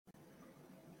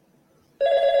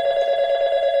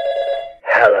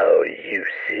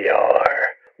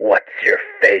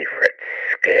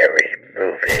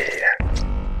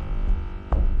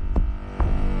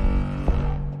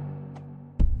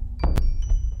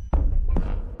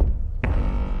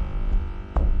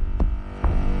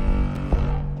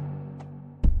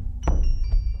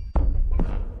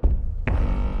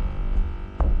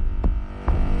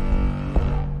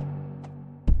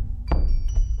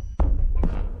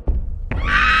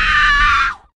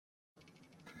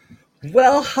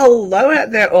Well, hello out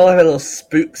there, all our little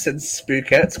spooks and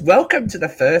spookettes. Welcome to the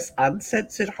first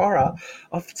Uncensored Horror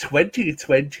of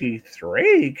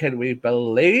 2023. Can we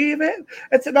believe it?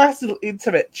 It's a nice little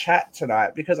intimate chat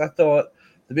tonight because I thought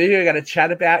the movie we're going to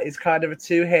chat about is kind of a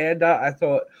two-hander. I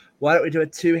thought, why don't we do a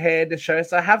two-hander show?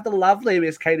 So I have the lovely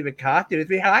Miss Katie McCarthy with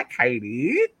me. Hi,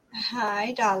 Katie.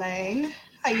 Hi, darling.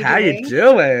 How you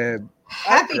doing?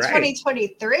 Happy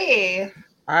 2023.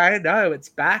 I know, it's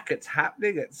back. It's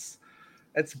happening.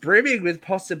 It's brimming with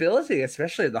possibility,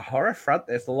 especially in the horror front.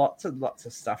 There's lots and lots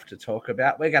of stuff to talk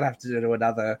about. We're going to have to do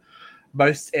another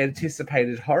most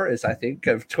anticipated horrors, I think,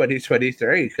 of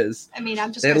 2023 because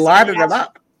they're lining them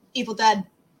up. Evil Dead.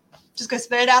 Just go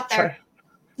spit it out there.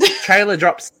 Trailer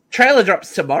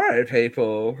drops tomorrow,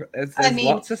 people. There's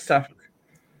lots of stuff.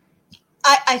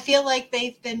 I feel like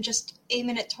they've been just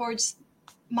aiming it towards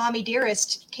Mommy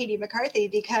Dearest, Katie McCarthy,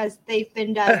 because they've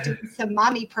been doing some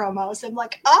mommy promos. I'm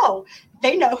like, oh,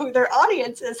 they know who their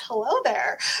audience is. Hello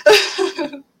there.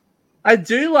 I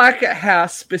do like it how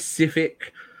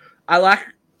specific. I like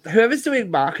whoever's doing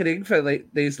marketing for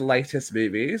these latest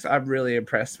movies. I'm really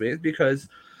impressed with because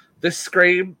the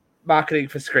Scream marketing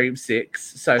for Scream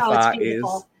 6 so far is.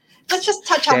 Let's just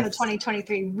touch on the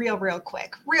 2023 real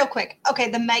quick. Okay,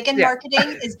 the Megan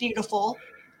marketing is beautiful.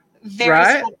 Very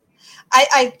special.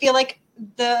 I feel like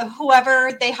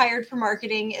whoever they hired for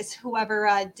marketing is whoever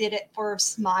did it for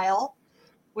Smile,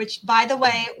 which, by the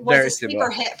way, was a sleeper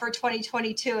hit for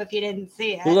 2022 if you didn't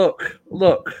see it. Look.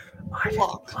 I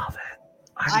love it.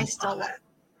 I still love it.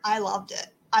 I loved it.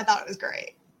 I thought it was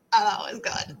great. I thought it was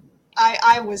good.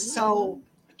 I was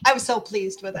so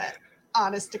pleased with it.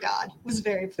 Honest to God. Was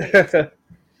very pleased.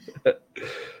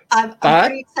 I'm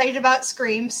pretty excited about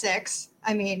Scream 6.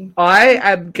 I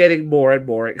am getting more and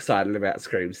more excited about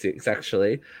Scream 6,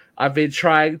 actually. I've been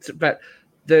trying to, but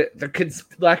it's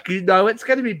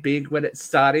going to be big when it's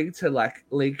starting to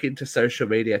link into social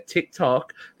media.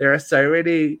 TikTok, there are so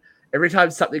many, every time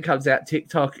something comes out,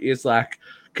 TikTok is like,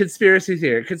 conspiracy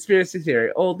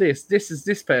theory, all this is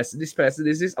this person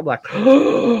is this. I'm like,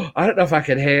 oh, I don't know if I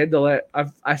can handle it.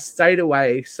 I stayed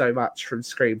away so much from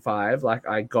Scream 5,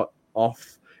 I got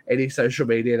off any social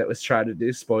media that was trying to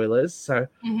do spoilers. So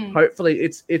hopefully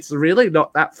it's really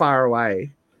not that far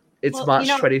away. It's March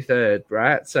 23rd,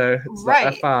 right? So it's not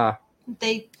that far.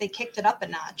 They kicked it up a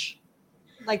notch.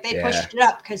 They pushed it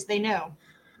up because they know.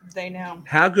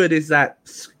 How good is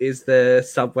the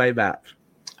subway map?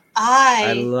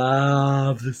 I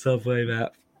love the subway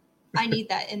map. I need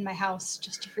that in my house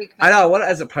just to freak me out. I know, I want it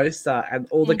as a poster and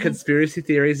all the conspiracy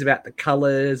theories about the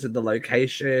colors and the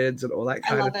locations and all that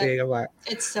kind of thing. I'm like,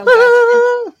 it's so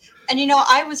good. And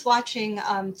I was watching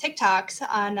TikToks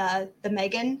on the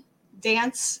Megan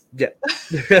dance. Yeah.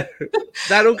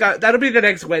 That'll be the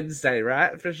next Wednesday,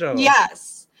 right? For sure.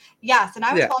 Yes. And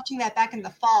I was watching that back in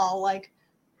the fall,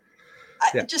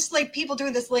 just people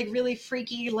doing this really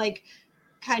freaky,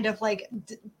 kind of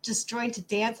disjointed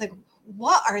dance.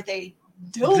 What are they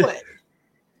doing?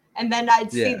 And then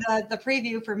I'd see the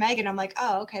preview for Megan. I'm like,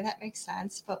 oh, okay, that makes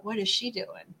sense. But what is she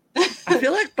doing? I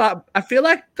feel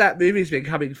like that movie's been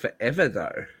coming forever,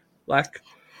 though.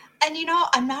 And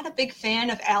I'm not a big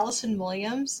fan of Allison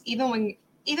Williams. Even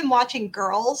watching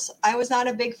Girls, I was not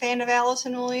a big fan of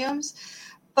Allison Williams.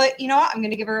 But I'm going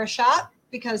to give her a shot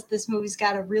because this movie's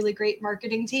got a really great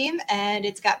marketing team, and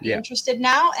it's got me interested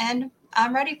now, and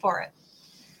I'm ready for it.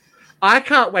 I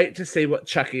can't wait to see what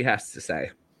Chucky has to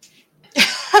say.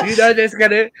 There's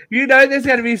gonna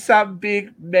be some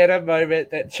big meta moment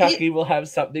that Chucky will have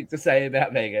something to say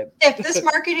about Megan. If this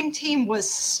marketing team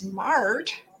was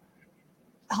smart,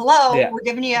 we're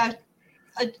giving you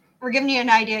an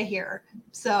idea here.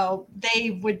 So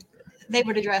they would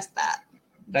address that.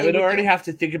 They would already have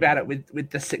to think about it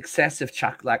with the success of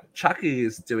Chuck. Chucky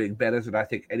is doing better than I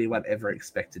think anyone ever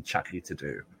expected Chucky to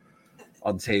do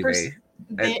on TV.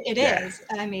 It is.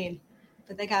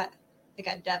 But they got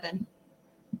Devin.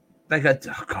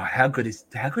 How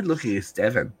good looking is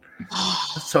Devin?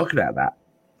 Let's talk about that.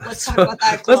 Let's talk about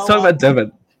that. Let's talk about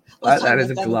Devin. That is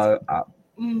a glow up.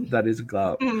 That is a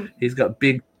glow up. He's got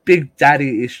big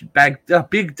daddy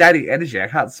energy. I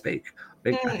can't speak.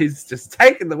 He's just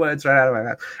taking the words right out of my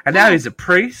mouth. And now he's a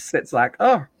priest. It's like,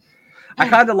 oh, I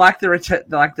kind of like the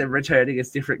returning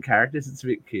as different characters. It's a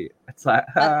bit cute. It's like,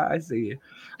 I see you.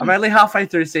 I'm only halfway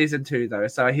through season 2 though,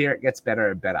 so I hear it gets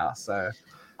better and better. So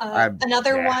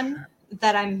another one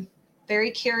that I'm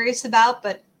very curious about,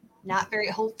 but not very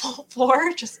hopeful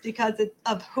for, just because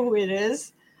of who it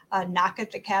is. Knock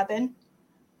at the Cabin.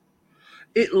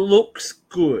 It looks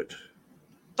good,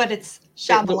 but it's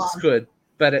Shyamalan. It looks good,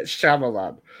 but it's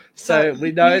Shyamalan. So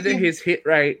we know that his hit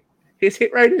rate His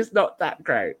hit rate is not that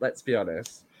great. Let's be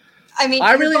honest. I mean,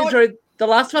 I really enjoyed the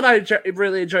last one. I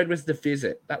really enjoyed was The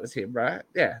Visit. That was him, right?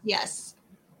 Yeah. Yes.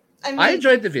 I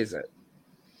enjoyed The Visit.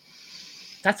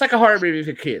 That's like a horror movie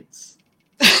for kids.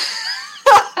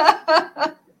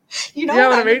 You know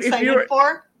what I'm excited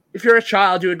for? If you're a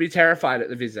child, you would be terrified at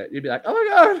The Visit. You'd be like, "Oh my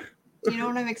god!" You know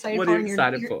what I'm excited for? What are you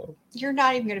excited for? You're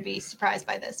not even going to be surprised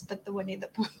by this, but the Winnie the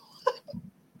Pooh.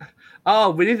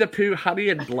 Oh, Winnie the Pooh, Honey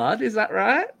and Blood, is that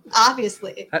right?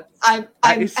 Obviously. I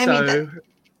don't know.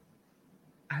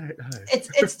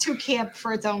 It's too camp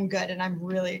for its own good, and I'm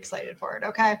really excited for it,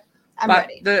 okay? I'm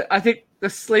ready. I think the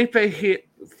sleeper hit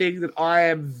thing that I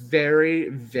am very,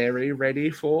 very ready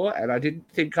for, and I didn't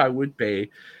think I would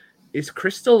be, is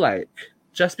Crystal Lake,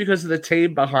 just because of the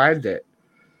team behind it.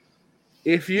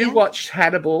 If you watched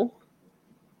Hannibal,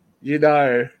 you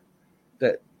know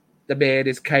that the man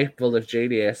is capable of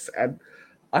genius. And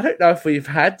I don't know if we've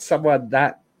had someone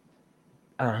that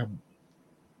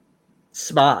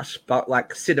smart, but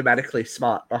like cinematically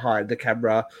smart behind the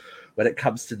camera when it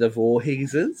comes to the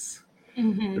Voorheeses.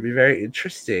 Mm-hmm. It'd be very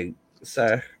interesting.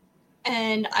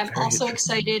 And I'm also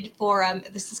excited for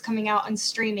this is coming out on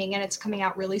streaming, and it's coming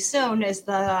out really soon, is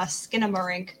the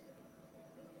Skinamarink.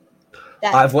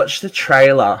 I've watched the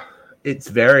trailer. It's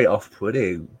very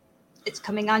off-putting. It's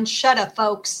coming on Shudder,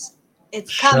 folks.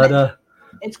 It's coming. Shudder.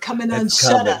 It's coming on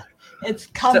Shudder. It's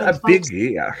coming, folks. Big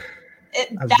year.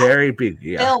 Very big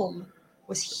year. Film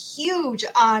was huge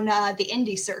on the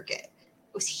indie circuit.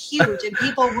 It was huge, and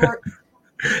people were...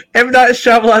 M. Night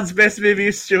Shyamalan's best movie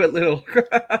is Stuart Little.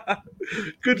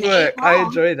 Good work. I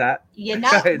enjoy that. You're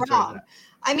not wrong. That.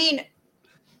 I mean,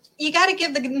 you got to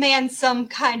give the man some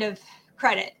kind of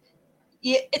credit.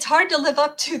 It's hard to live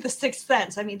up to The Sixth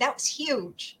Sense. I mean, that was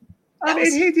huge.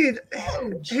 He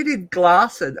did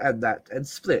Glass and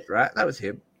Split, right? That was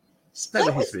him. That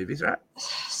were his movies, right?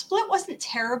 Split wasn't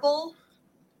terrible,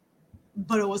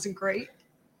 but it wasn't great.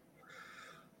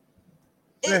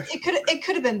 It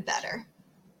could have been better.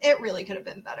 It really could have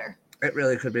been better. It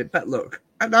really could be. But look,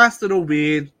 a nice little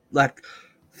weird, like,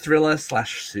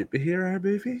 thriller/superhero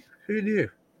movie. Who knew?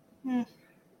 In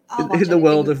the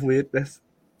world of weirdness.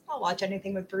 I'll watch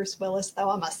anything with Bruce Willis,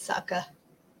 though. I'm a sucker.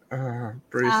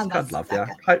 Bruce, God love you.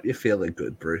 Hope you're feeling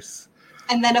good, Bruce.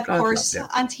 And then, of course,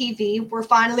 on TV, we're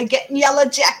finally getting Yellow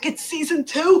Jackets season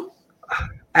 2.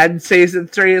 And season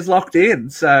 3 is locked in,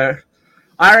 so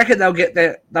I reckon they'll get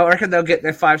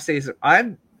their 5 season.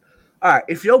 All right,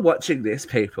 if you're watching this,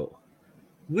 people,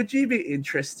 would you be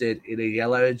interested in a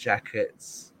Yellow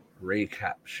Jackets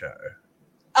recap show?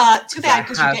 Too bad,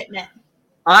 because you're getting it.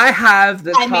 I have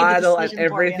the title and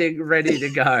everything ready to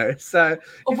go. So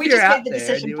if you're out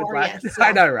there and you would like,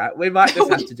 I know, right? We might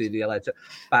just have to do the Yellow Jackets.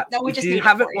 But if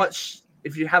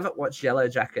you haven't watched Yellow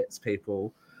Jackets,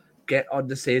 people, get on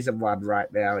to season 1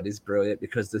 right now. It is brilliant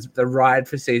because the ride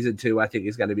for season 2, I think,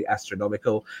 is going to be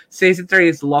astronomical. Season 3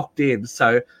 is locked in,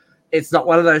 so it's not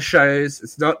one of those shows.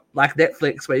 It's not like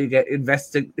Netflix where you get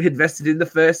invested in the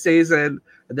first season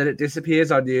and then it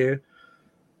disappears on you.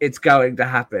 It's going to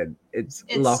happen. It's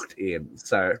locked in.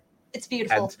 So it's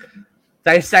beautiful.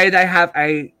 They say they have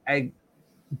a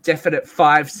definite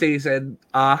 5-season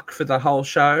arc for the whole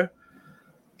show.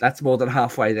 That's more than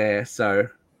halfway there. So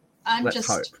let's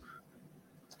hope.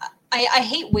 I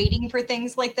hate waiting for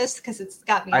things like this because it's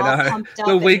got me all pumped up.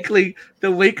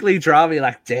 The weekly drama, you're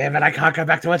like, damn it, I can't go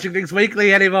back to watching things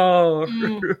weekly anymore.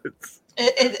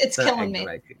 It's killing me.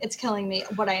 It's killing me.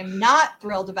 What I am not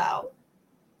thrilled about,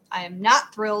 I am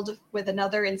not thrilled with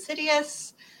another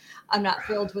Insidious. I'm not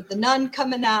thrilled with The Nun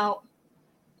coming out.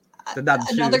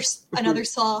 Another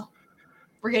Saw.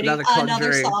 We're getting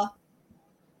another Saw.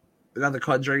 Another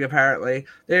Conjuring, apparently.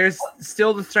 There's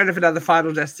still the threat of another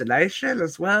Final Destination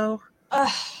as well.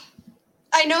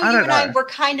 I know you and I were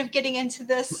kind of getting into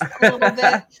this a little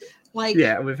bit. Like,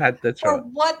 yeah, we've had the for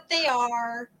what they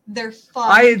are, they're fun.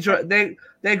 I enjoy.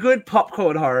 They're good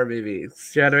popcorn horror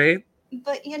movies. You know what I mean?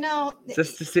 But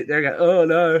just to sit there and go, oh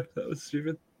no, that was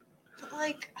stupid. But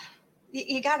like,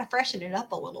 you got to freshen it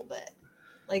up a little bit.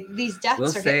 Like these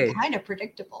deaths are getting kind of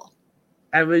predictable.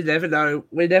 And we never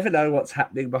know what's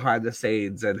happening behind the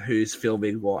scenes and who's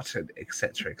filming what and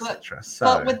etc. etc.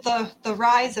 But with the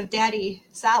rise of Daddy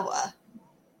Sawa,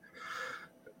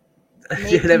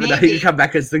 you never know. He can come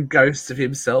back as the ghost of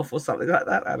himself or something like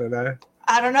that. I don't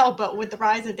know. But with the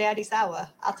rise of Daddy Sawa,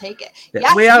 I'll take it. Yeah,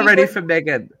 yes, we are ready for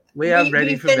Megan. We've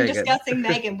been discussing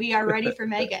Megan. We are ready for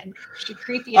Megan. She's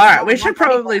creepy. All right, we should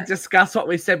probably discuss what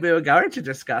we said we were going to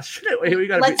discuss, shouldn't we?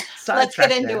 Let's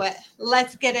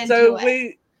get into it. So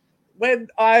when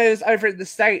I was over in the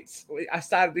States, I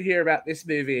started to hear about this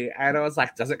movie, and I was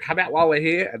like, "Does it come out while we're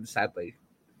here?" And sadly,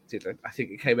 didn't. I think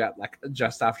it came out like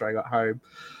just after I got home.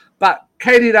 But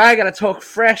Katie and I are going to talk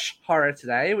fresh horror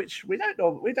today, which we don't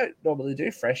normally do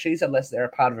freshies unless they're a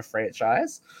part of a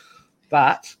franchise.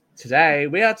 But today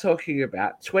we are talking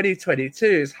about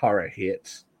 2022's horror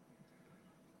hit,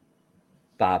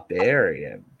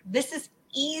 Barbarian. This is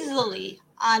easily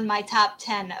on my top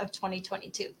 10 of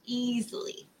 2022.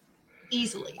 Easily.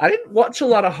 I didn't watch a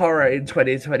lot of horror in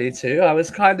 2022. I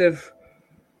was kind of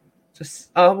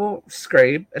just,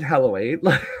 Scream and Halloween.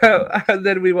 And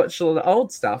then we watched a lot of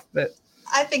old stuff. But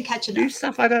I've been catching new up.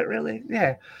 stuff, I don't really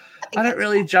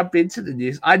jump into the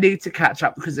news. I need to catch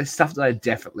up because there's stuff that I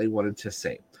definitely wanted to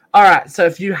see. All right, so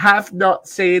if you have not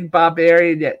seen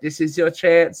Barbarian yet, this is your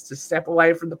chance to step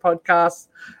away from the podcast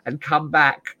and come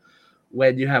back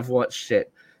when you have watched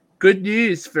it. Good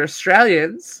news for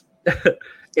Australians.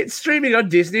 It's streaming on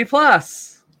Disney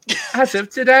Plus as of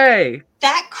today.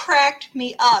 That cracked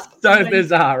me up. So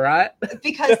bizarre, right?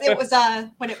 Because it was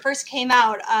when it first came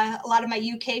out, a lot of my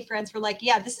UK friends were like,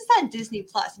 "Yeah, this is on Disney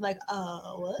Plus." I'm like,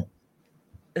 "What?"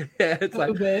 Yeah, it's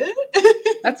like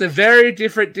that's a very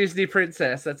different Disney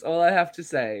princess. That's all I have to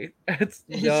say. It's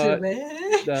not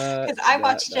because I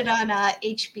watched it on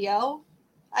HBO,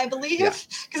 I believe.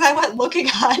 Because I went looking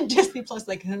on Disney Plus,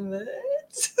 like, what?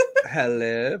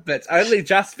 Hello, but it's only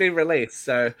just been released,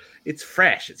 so it's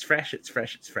fresh. It's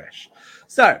fresh.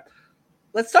 So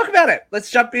let's talk about it.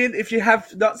 Let's jump in. If you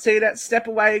have not seen it, step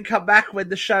away and come back when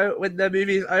the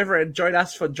movie is over, and join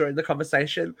us for join the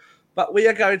conversation. But we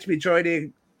are going to be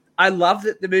joining. I love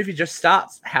that the movie just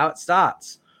starts how it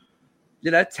starts.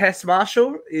 You know, Tess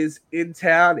Marshall is in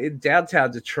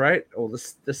downtown Detroit, or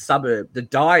the suburb, the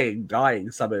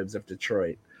dying suburbs of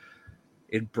Detroit,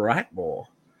 in Brightmoor.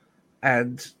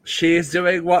 And she is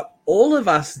doing what all of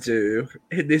us do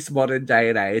in this modern day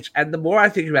and age. And the more I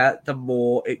think about it, the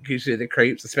more it gives you the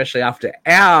creeps, especially after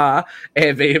our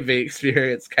Airbnb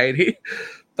experience, Katie.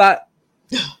 But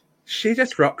she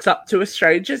just rocks up to a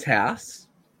stranger's house.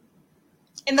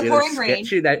 In the pouring rain.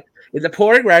 In the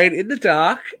pouring rain, in the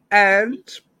dark, and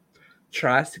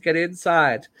tries to get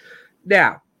inside.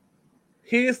 Now,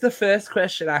 here's the first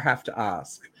question I have to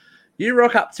ask. You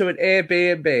rock up to an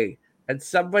Airbnb and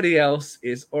somebody else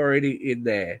is already in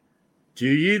there. Do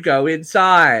you go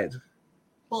inside?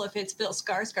 Well, if it's Bill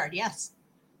Skarsgård, yes.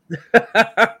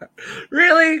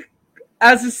 Really?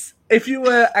 If you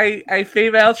were a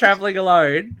female traveling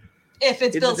alone, if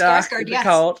it's Bill Skarsgård, yes.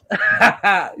 Cold,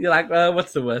 you're like, well,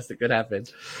 what's the worst that could happen?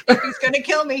 If he's going to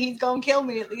kill me, he's going to kill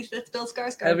me. At least it's Bill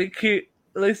Skarsgård. It'll be cute.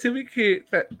 At least he'll be cute.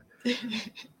 But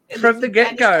from the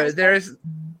get-go,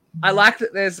 I like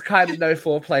that there's kind of no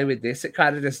foreplay with this. It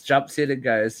kind of just jumps in and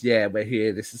goes, yeah, we're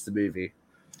here. This is the movie.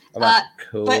 I'm like,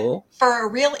 cool. But for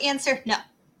a real answer, no.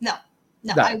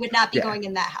 I would not be going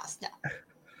in that house.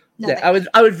 No, I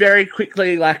would very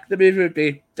quickly, like, the movie would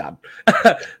be done.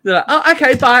 They're like, oh,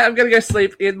 okay, bye. I'm going to go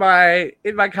sleep in my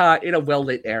car in a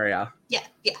well-lit area. Yeah.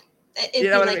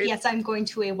 It'd be like, yes, I'm going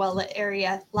to a well-lit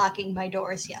area, locking my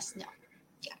doors. Yes, no.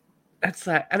 That's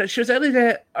like, and she was only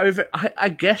there I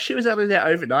guess she was only there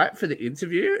overnight for the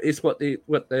interview, is what the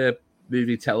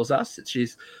movie tells us. That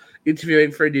she's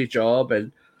interviewing for a new job,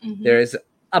 and there is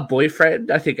a boyfriend,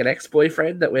 I think an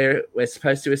ex-boyfriend, that we're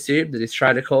supposed to assume that is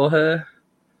trying to call her.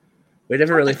 We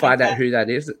never really find out who that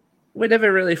is. We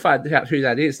never really find out who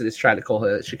that is trying to call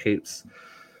her, that she keeps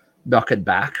knocking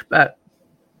back. But,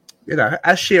 you know,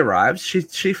 as she arrives,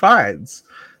 she finds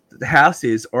the house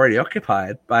is already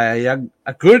occupied by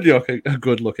a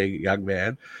good-looking young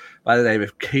man by the name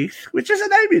of Keith, which is a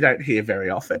name you don't hear very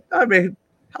often. I mean,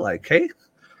 hello, Keith.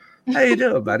 How you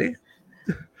doing, buddy?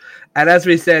 And as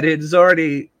we said, he's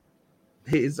already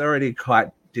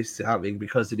quite disarming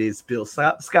because it is Bill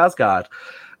Skarsgård.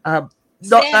 Not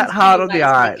that hard on the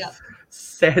eyes.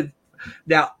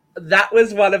 Now, that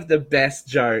was one of the best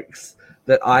jokes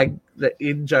that I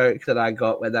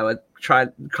got when they were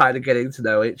kind of getting to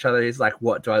know each other. He's like,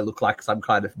 what do I look like? Some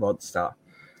kind of monster.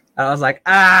 And I was like,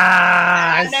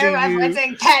 I see you.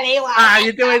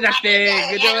 You're doing the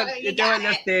thing. You're doing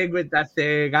the thing with that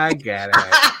thing. I get it.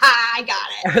 I got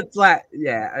it. It's like,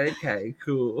 yeah, okay,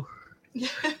 cool.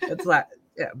 It's like,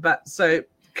 yeah, but so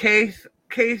Keith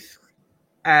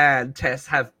and Tess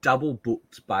have double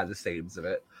booked, by the seams of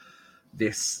it,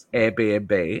 this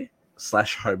Airbnb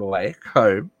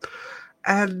 /home,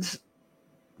 and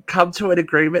come to an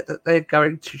agreement that they're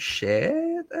going to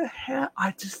share the house.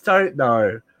 I just don't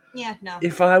know. Yeah, no.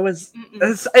 If I was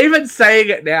even saying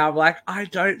it now, I'm like, I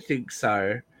don't think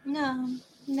so. No.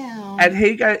 And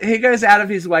he goes out of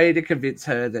his way to convince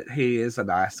her that he is a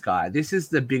nice guy. This is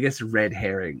the biggest red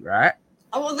herring, right?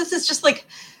 Oh, well, this is just like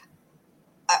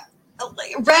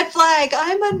red flag.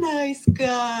 I'm a nice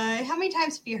guy. How many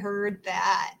times have you heard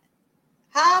that?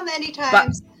 How many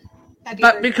times have you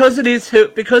heard But because it is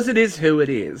who it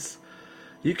is,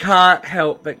 you can't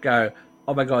help but go,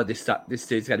 oh my god, this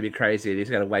dude's going to be crazy and he's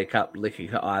going to wake up licking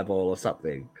her eyeball or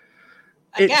something.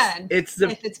 Again, it's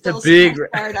if it's the Bill big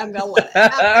Skarsgård, I'm gonna let it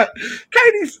happen.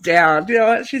 Katie's down. You know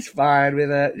what? She's fine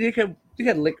with it. You can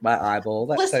lick my eyeball.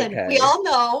 That's Listen, okay. we all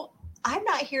know I'm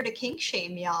not here to kink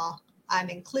shame y'all. I'm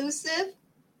inclusive.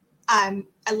 I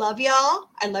love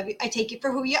y'all. I love you. I take you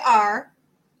for who you are.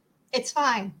 It's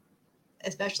fine,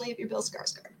 especially if you're Bill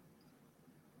Skarsgård.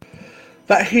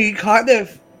 But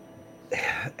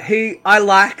I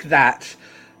like that.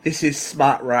 This is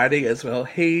smart writing as well.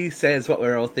 He says what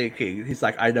we're all thinking. He's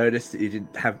like, I noticed that you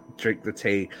didn't drink the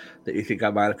tea, that you think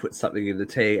I might have put something in the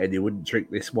tea, and you wouldn't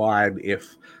drink this wine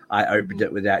if I opened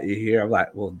it without you here. I'm like,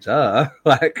 well, duh.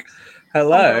 Like,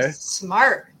 hello.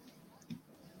 Smart.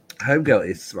 Homegirl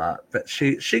is smart, but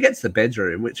she gets the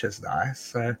bedroom, which is nice.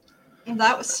 So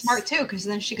that was smart too, because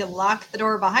then she could lock the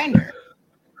door behind her.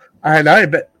 I know,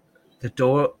 but the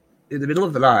door in the middle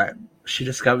of the night, she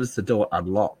discovers the door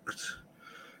unlocked.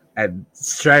 And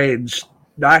strange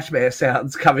nightmare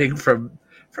sounds coming from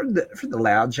the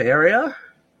lounge area.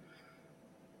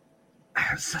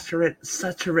 Such a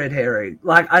red herring.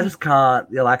 Like, I just can't.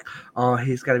 You're like, oh,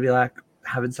 he's going to be like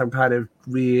having some kind of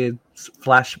weird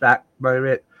flashback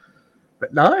moment,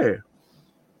 but no,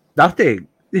 nothing.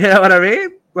 You know what I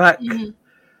mean? Like,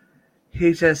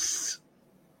 he just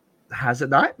has a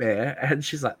nightmare, and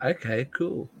she's like, okay,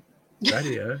 cool,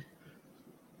 radio.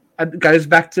 And goes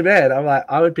back to bed. I'm like,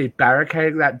 I would be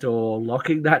barricading that door,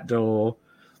 locking that door.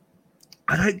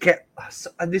 I don't get,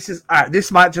 and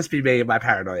this might just be me and my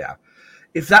paranoia.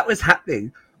 If that was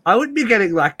happening, I would be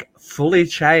getting like fully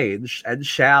changed and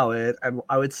showered, and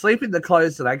I would sleep in the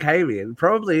clothes that I came in,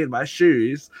 probably in my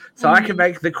shoes, so I can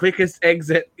make the quickest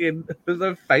exit in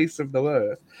the face of the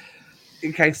earth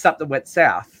in case something went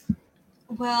south.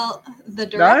 Well, the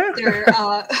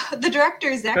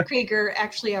director Zach Krieger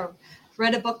actually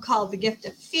read a book called The Gift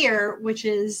of Fear, which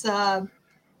is about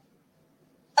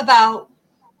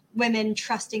women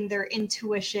trusting their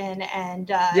intuition and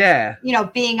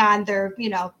being on their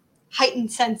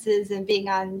heightened senses and being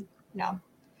on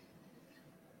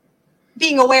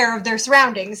being aware of their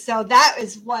surroundings. So that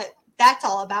is what that's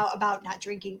all about not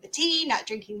drinking the tea, not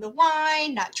drinking the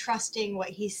wine, not trusting what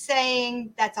he's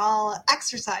saying. That's all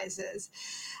exercises,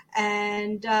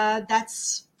 and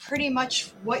that's pretty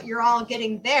much what you're all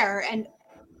getting there. And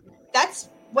that's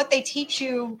what they teach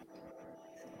you,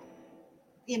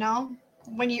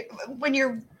 when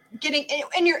you're getting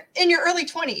in your early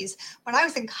 20s. When I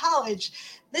was in college,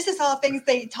 this is all things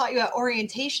they taught you at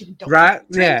orientation. Don't right?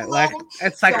 Yeah, alone. Like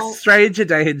it's like stranger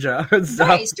danger and stuff.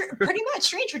 Right, pretty much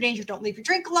stranger danger. Don't leave your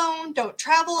drink alone. Don't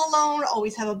travel alone.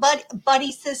 Always have a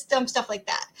buddy system, stuff like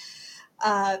that.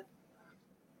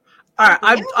 All right,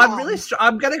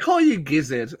 I'm going to call you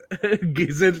Gizzard.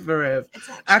 Gizzard forever.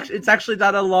 It's actually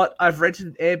done a lot. I've rented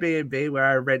an Airbnb where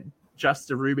I rent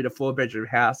just a room in a 4-bedroom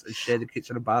house and share the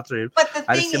kitchen and bathroom. But the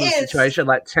thing is, situation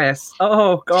like Tess.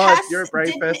 Oh God, you're a brave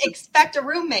person. person. Didn't expect a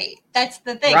roommate. That's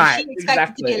the thing. Right, she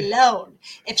expected to be alone.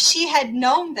 If she had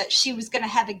known that she was going to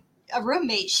have a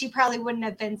roommate, she probably wouldn't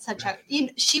have been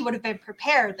she would have been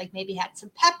prepared, like maybe had some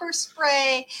pepper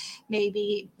spray,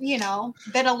 maybe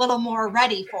been a little more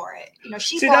ready for it. Do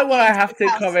you know what I have to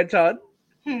comment on?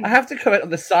 I have to comment on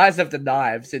the size of the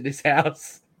knives in this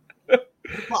house.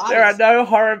 Well, there are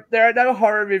no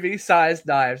horror movie sized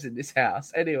knives in this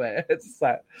house. Anyway, it's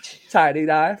like tiny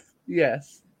knife.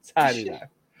 Yes, tiny knife.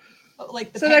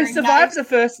 Like so they survived the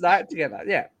first night together.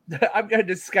 Yeah, I'm going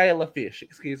to scale a fish.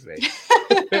 Excuse me.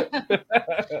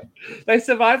 They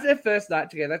survived their first night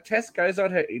together. Tess goes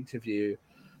on her interview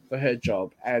for her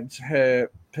job, and her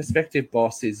prospective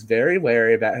boss is very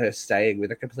wary about her staying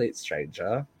with a complete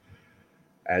stranger,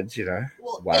 and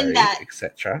worried,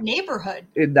 etc. Neighborhood.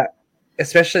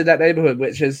 Especially in that neighborhood,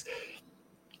 which is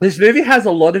this movie has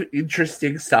a lot of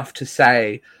interesting stuff to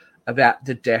say about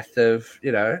the death of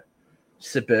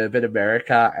suburban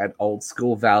America and old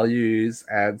school values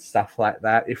and stuff like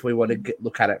that. If we want to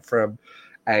look at it from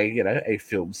a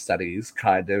film studies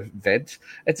kind of vent,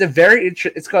 it's a very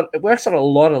it works on a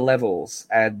lot of levels,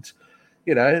 and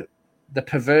the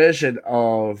perversion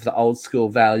of the old school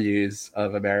values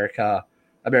of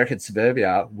American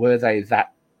suburbia, were they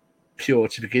that pure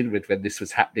to begin with when this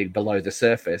was happening below the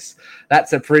surface?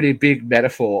 That's a pretty big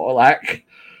metaphor. Like,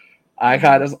 I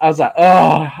was like,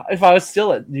 oh, if I was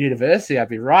still at university, I'd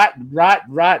be writing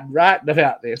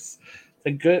about this.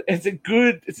 It's a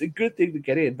good thing to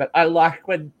get in. But I like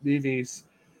when movies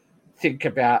think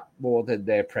about more than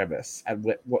their premise and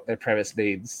what their premise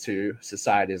means to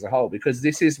society as a whole, because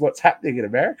this is what's happening in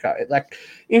America. Like,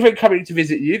 even coming to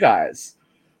visit you guys,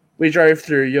 we drove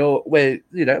through where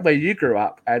you grew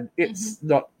up, and it's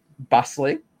not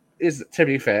bustling. To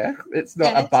be fair, it's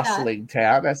not a bustling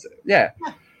town.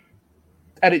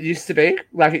 And it used to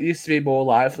be more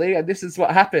lively. And this is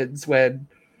what happens when,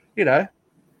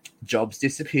 jobs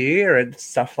disappear and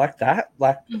stuff like that.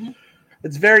 Like,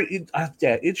 it's very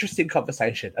interesting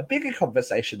conversation, a bigger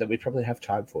conversation than we probably have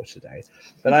time for today.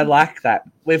 But I like that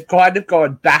we've kind of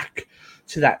gone back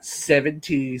to that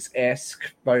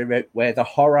 70s-esque moment where the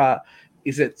horror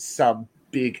isn't some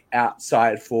big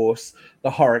outside force.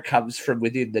 The horror comes from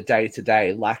within the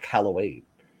day-to-day, like Halloween.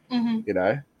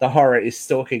 The horror is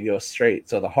stalking your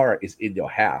streets, or the horror is in your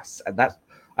house. And that,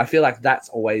 I feel like that's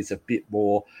always a bit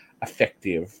more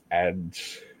effective and,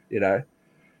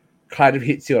 kind of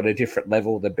hits you on a different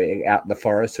level than being out in the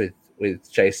forest with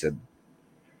Jason.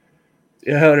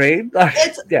 You know what I mean? Like,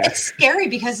 it's scary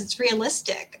because it's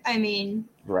realistic. I mean,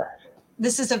 right.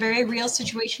 This is a very real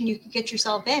situation you could get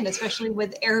yourself in, especially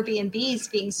with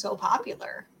Airbnbs being so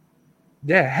popular.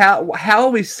 Yeah, how are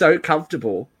we so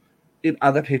comfortable in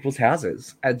other people's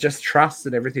houses and just trust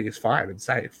that everything is fine and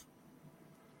safe?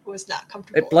 Was not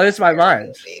comfortable. It blows my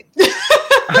mind.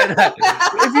 I know.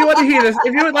 If you want to hear this,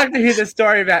 if you would like to hear the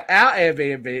story about our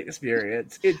Airbnb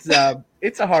experience, it's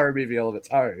a horror movie all of its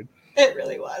own. It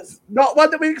really was. Not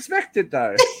one that we expected,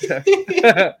 though.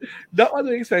 Not one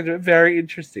that we expected, but very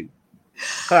interesting.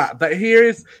 All right, but here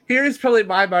is probably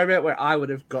my moment where I would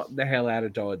have gotten the hell out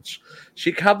of Dodge.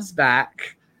 She comes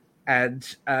back,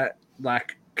 and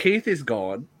Keith is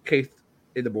gone. Keith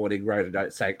in the morning wrote a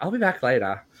note saying, "I'll be back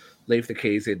later. Leave the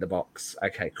keys in the box."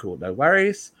 Okay, cool, no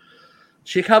worries.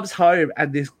 She comes home,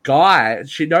 and this guy,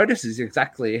 she notices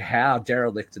exactly how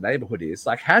derelict the neighborhood is.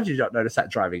 Like, how did you not notice that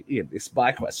driving in? Is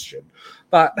my question.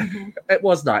 But it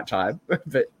was nighttime.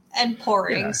 And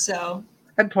pouring,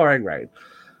 And pouring rain.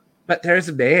 But there's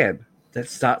a man that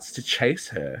starts to chase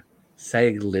her,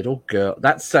 saying, "Little girl."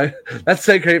 That's so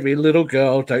creepy. "Little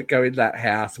girl, don't go in that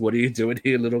house. What are you doing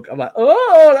here, little girl?" I'm like,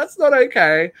 oh, that's not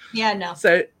okay. Yeah, no.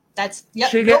 So that's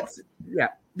she gets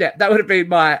that would have been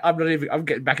my I'm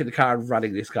getting back in the car and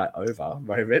running this guy over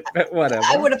moment, but whatever.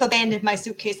 I would have abandoned my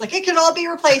suitcase. Like, it can all be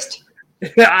replaced.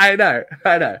 I know.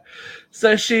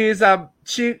 So she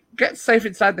gets safe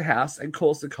inside the house and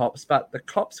calls the cops, but the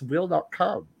cops will not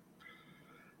come.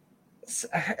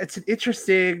 It's an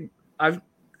interesting. I've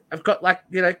got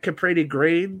Capri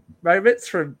Green moments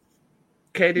from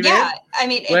Candyman. Yeah, I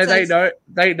mean, where they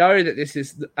know that this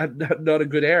is not a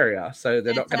good area, so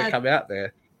they're not going to come out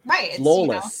there. Right, it's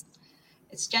lawless.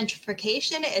 It's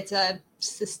gentrification. It's a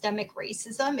systemic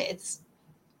racism. It's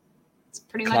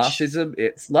pretty much classism.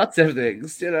 It's lots of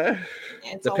things. The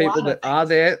people that are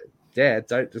there,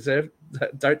 don't deserve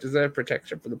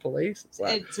protection from the police.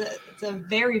 It's a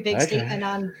very big statement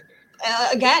on.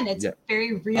 Again, it's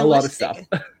very realistic. A lot of stuff.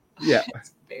 Yeah,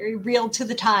 it's very real to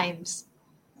the times.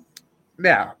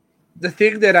 Now, the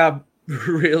thing that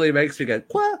really makes me go,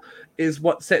 "What?" is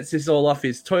what sets this all off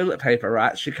is toilet paper,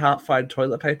 right? She can't find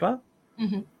toilet paper.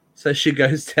 So she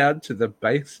goes down to the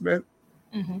basement.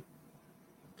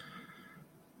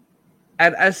 And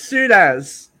as soon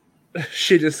as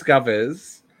she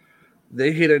discovers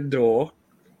the hidden door,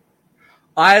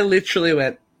 I literally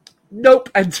went, "Nope."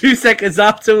 And 2 seconds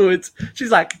afterwards,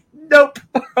 she's like, "Nope."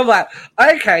 I'm like,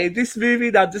 okay, this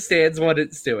movie understands what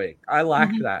it's doing. I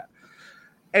like that.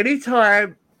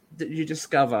 Anytime that you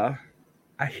discover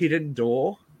a hidden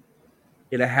door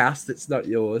in a house that's not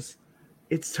yours,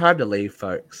 it's time to leave,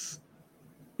 folks.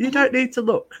 You don't need to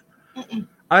look.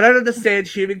 I don't understand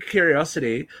human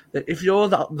curiosity that if you're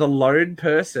the lone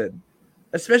person,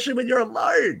 especially when you're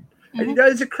alone, and you know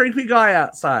there's a creepy guy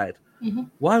outside,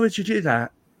 why would you do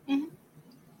that? I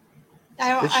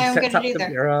don't get it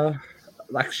either.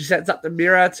 She sets up the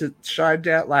mirror to shine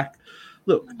down. Like,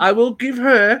 look, I will give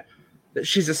her that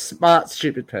she's a smart,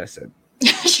 stupid person.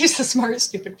 She's a smart,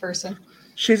 stupid person.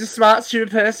 She's a smart,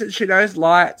 stupid person. She knows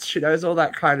lights. She knows all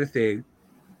that kind of thing.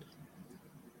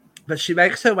 But she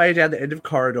makes her way down the end of the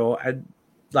corridor and,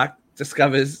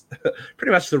 discovers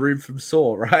pretty much the room from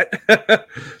Saw, right?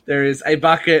 There is a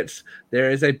bucket, there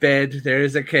is a bed, there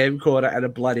is a camcorder, and a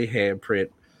bloody handprint.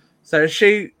 So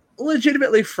she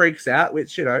legitimately freaks out,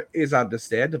 which, is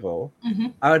understandable.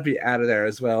 I would be out of there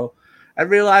as well. And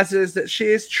realizes that she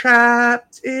is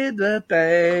trapped in the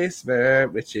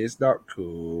basement, which is not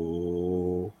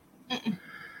cool.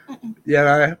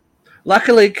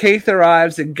 Luckily, Keith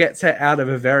arrives and gets her out of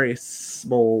a very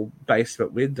small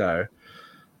basement window.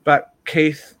 But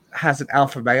Keith has an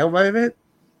alpha male moment.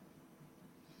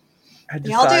 and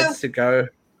They all do.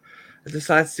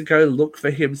 decides to go look for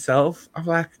himself. I'm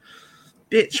like,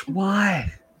 bitch,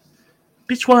 why?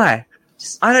 Bitch, why?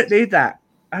 I don't need that.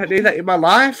 I don't need that in my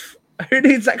life. Who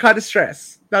needs that kind of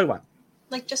stress? No one.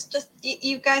 Like, just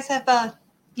you guys have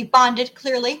you bonded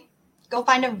clearly. Go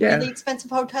find a really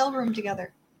expensive hotel room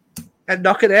together and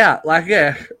knock it out. Like,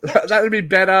 that would be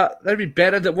better. That'd be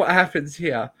better than what happens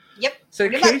here. Yep. So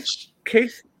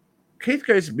Keith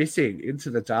goes missing into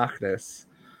the darkness,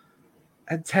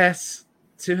 and Tess,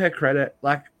 to her credit,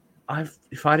 like,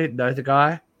 if I didn't know the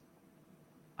guy,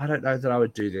 I don't know that I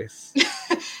would do this.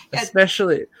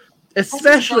 Especially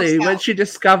when she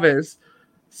discovers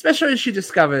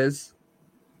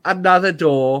another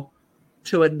door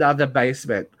to another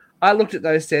basement. I looked at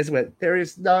those stairs and went, there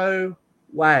is no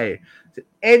way that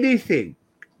anything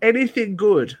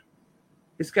good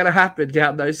is going to happen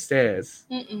down those stairs.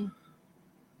 Mm-mm.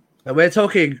 And we're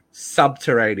talking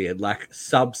subterranean, like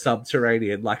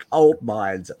subterranean, like old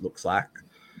mines, it looks like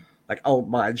old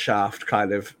mine shaft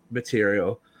kind of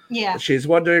material. Yeah. She's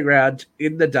wandering around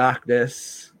in the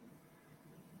darkness.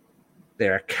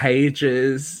 There are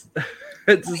cages.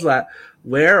 It's just like,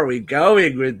 where are we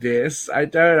going with this? I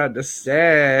don't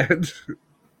understand.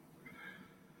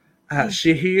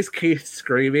 She hears Keith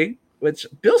screaming, which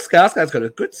Bill Skarsgård's got a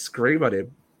good scream on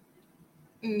him.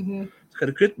 Mm-hmm. He's got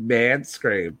a good man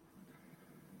scream.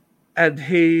 And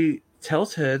he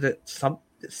tells her that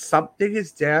something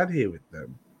is down here with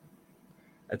them.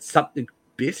 And something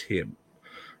bit him.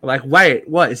 I'm like, wait,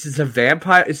 what? Is this a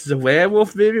vampire? Is this a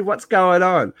werewolf movie? What's going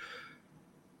on?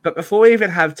 But before we even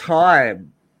have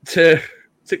time to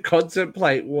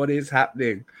contemplate what is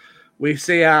happening, we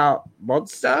see our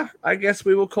monster, I guess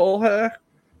we will call her,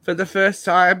 for the first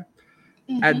time.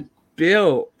 Mm-hmm. And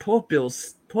poor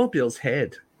Bill's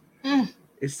head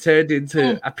is turned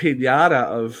into a pinata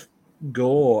of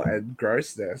gore and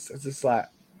grossness. It's just like,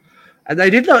 and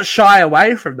they did not shy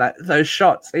away from those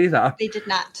shots either. They did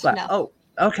not. Like, no. Oh,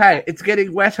 okay, it's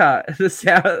getting wetter. The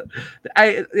sound, the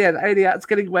ADR, it's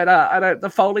getting wetter. The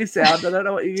Foley sound. I don't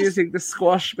know what you're using to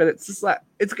squash, but it's just like,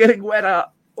 it's getting wetter.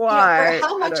 Why? For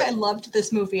how much I loved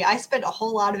this movie, I spent a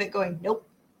whole lot of it going, nope.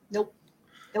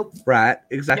 Right,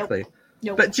 exactly.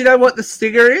 Nope. But do you know what the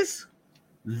stinger is?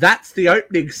 That's the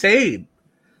opening scene.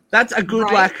 That's a good,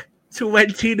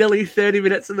 20, nearly 30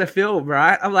 minutes of the film,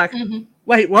 right? I'm like,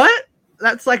 wait, what?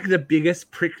 That's like the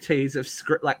biggest prick tease of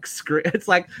Scream. It's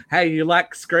like, hey, you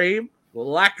like Scream? Well,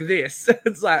 like this.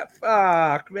 It's like,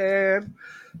 fuck, man.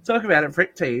 Talk about a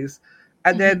prick tease.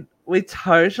 And then we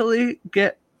totally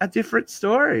get a different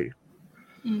story.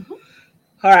 Mm-hmm.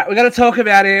 All right, we're going to talk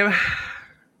about him.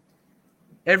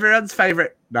 Everyone's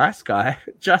favorite nice guy,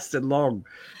 Justin Long.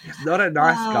 He's not a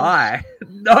nice guy.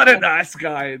 Not a nice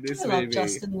guy in this movie. I love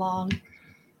Justin Long.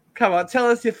 Come on, tell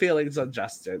us your feelings on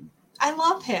Justin. I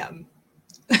love him.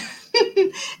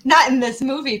 Not in this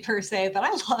movie per se, but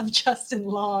I love Justin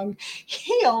Long.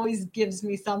 He always gives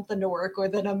me something to work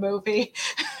with in a movie.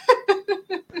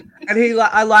 And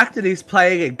I like that he's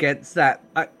playing against that.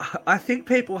 I think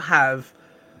people have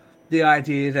the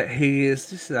idea that he is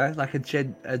just like a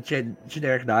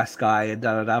generic nice guy and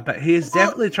but he is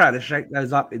definitely trying to shake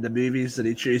those up in the movies that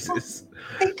he chooses.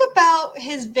 Think about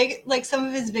some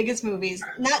of his biggest movies,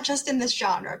 not just in this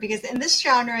genre, because in this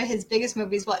genre, his biggest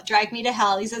movies, Drag Me to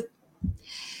Hell.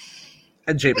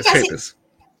 And Jeepers Creepers.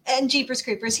 And Jeepers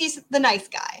Creepers. He's the nice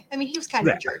guy. I mean, he was kind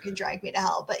of a jerk in Drag Me to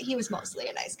Hell, but he was mostly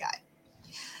a nice guy.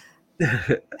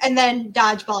 And then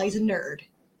Dodgeball, he's a nerd.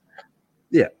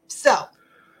 Yeah. So,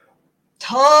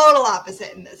 total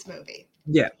opposite in this movie.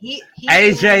 Yeah.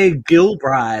 AJ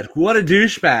Gilbride. What a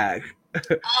douchebag.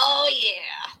 Oh, yeah.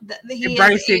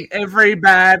 Embracing every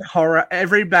bad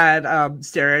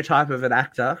stereotype of an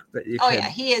actor that you can. Oh, yeah.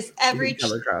 He is every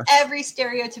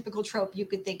stereotypical trope you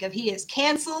could think of. He is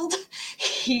canceled.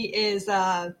 He is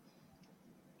a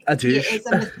douche.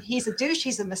 He's a douche.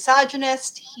 He's a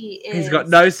misogynist. He's got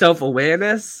no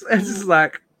self-awareness. It's just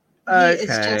like,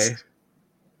 okay.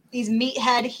 He's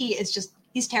meathead.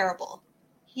 He's terrible.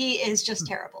 He is just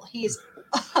terrible. He's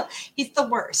the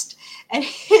worst. And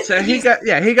so he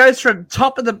goes from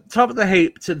top of the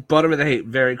heap to the bottom of the heap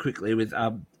very quickly with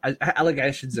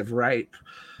allegations of rape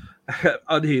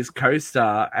on his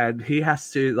co-star, and he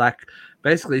has to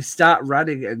basically start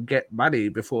running and get money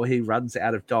before he runs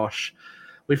out of dosh.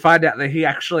 We find out that he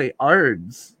actually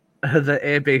owns the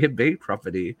Airbnb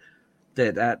property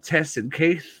that Tess and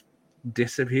Keith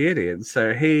disappeared in.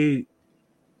 So he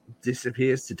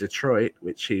disappears to Detroit,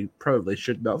 which he probably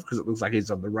shouldn't have because it looks like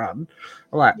he's on the run.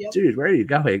 I'm like, dude, where are you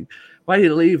going? Why are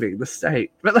you leaving the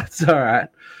state? But that's all right.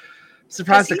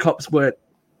 Surprised the cops weren't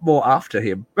more after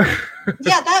him.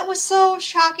 Yeah, that was so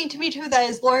shocking to me too. That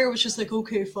his lawyer was just like,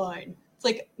 "Okay, fine." It's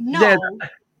like, no,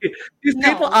 these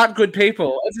people aren't good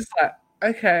people. It's just like,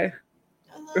 okay,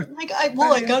 like, I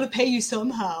gotta pay you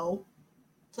somehow.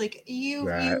 It's like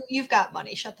you've got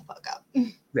money. Shut the fuck up.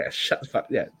 Yeah, shut the fuck.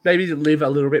 Yeah, maybe live a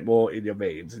little bit more in your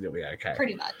means, and you'll be okay.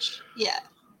 Pretty much, yeah.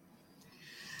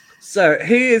 So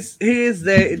he is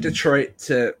there in Detroit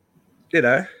to,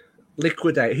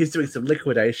 liquidate. He's doing some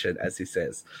liquidation, as he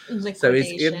says. So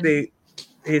he's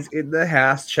in the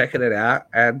house checking it out,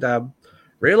 and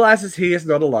realizes he is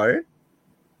not alone.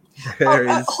 There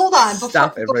is hold on,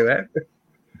 stuff everywhere.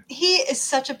 He is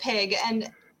such a pig, and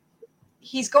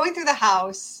he's going through the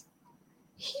house.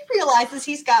 He realizes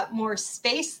he's got more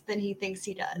space than he thinks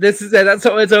he does. That's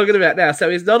what we're talking about now. So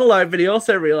he's not alone, but he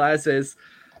also realizes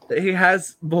that he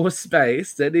has more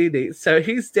space than he needs. So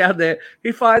he's down there.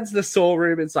 He finds the saw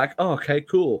room. And it's like, oh, okay,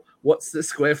 cool. What's the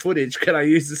square footage? Can I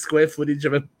use the square footage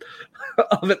of an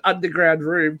underground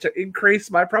room to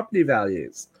increase my property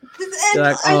values? And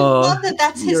like, I love that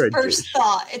that's his first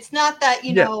thought. It's not that,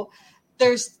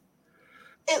 there's...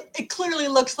 It clearly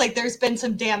looks like there's been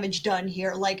some damage done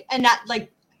here, and not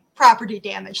like property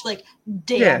damage, like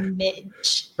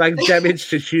damage, like damage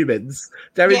to humans,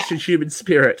 to human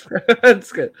spirit.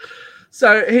 That's good.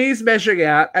 So he's measuring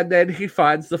out, and then he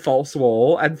finds the false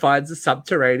wall and finds the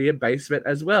subterranean basement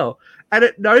as well. And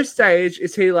at no stage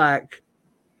is he like,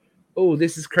 "Oh,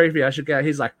 this is creepy. I should go."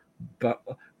 He's like,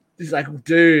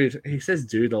 "Dude." He says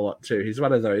 "dude" a lot too. He's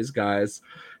one of those guys.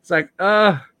 It's like,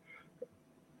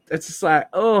 it's just like,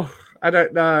 I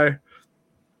don't know.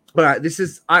 But this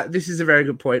is a very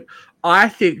good point. I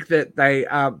think that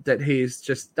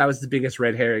that was the biggest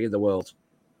red herring in the world.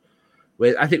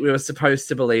 I think we were supposed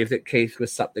to believe that Keith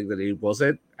was something that he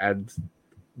wasn't, and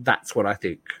that's what I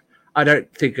think. I don't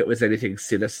think it was anything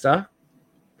sinister.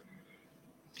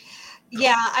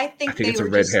 Yeah, I think it's a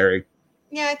red herring.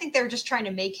 Yeah, I think they were just trying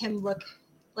to make him look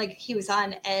like he was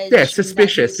on edge. Yeah,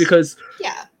 suspicious because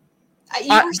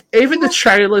even the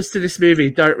trailers to this movie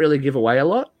don't really give away a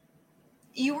lot.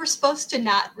 You were supposed to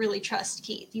not really trust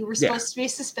Keith. You were supposed to be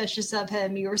suspicious of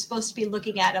him. You were supposed to be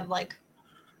looking at him like...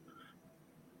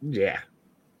 Yeah.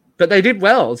 But they did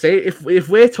well. See, if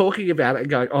we're talking about it and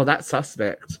going, oh, that's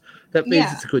suspect, that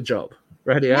means it's a good job.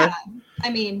 Right? Yeah. I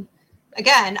mean,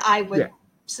 again, I would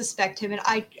suspect him, and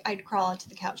I'd crawl onto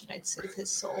the couch and I'd soothe his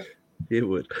soul. You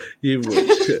would.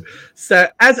 So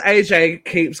as AJ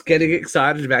keeps getting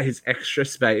excited about his extra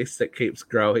space that keeps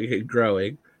growing and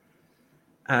growing,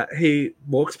 he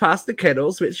walks past the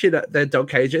kennels, which they're dog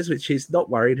cages, which he's not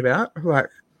worried about. Like,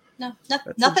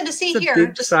 nothing to see here.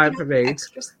 Big sign for me.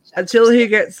 Until he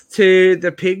gets to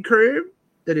the pink room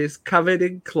that is covered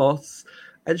in cloths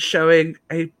and showing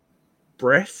a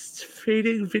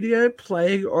breastfeeding video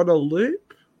playing on a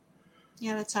loop.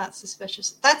 Yeah, that's not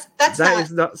suspicious. That's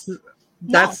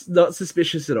not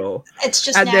suspicious at all. It's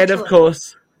just natural. Then, of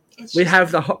course, we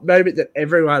have the hot moment that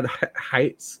everyone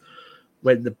hates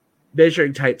when the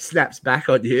measuring tape snaps back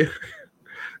on you.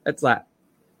 It's like,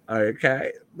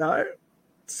 okay, no,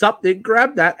 something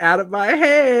grabbed that out of my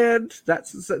hand.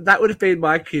 That would have been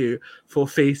my cue for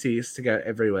feces to go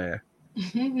everywhere.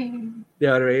 You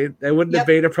know what I mean? There wouldn't have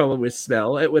been a problem with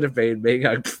smell. It would have been me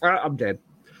going, I'm dead.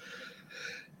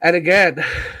 And again,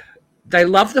 they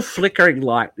love the flickering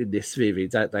light in this movie,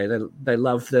 don't they? They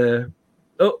love the,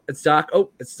 oh, it's dark.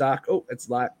 Oh, it's dark. Oh, it's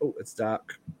light. Oh, it's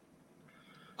dark.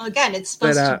 Well, again, it's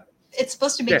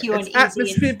supposed to make you uneasy.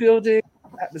 Atmosphere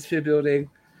building.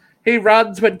 He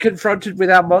runs when confronted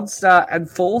with our monster and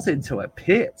falls into a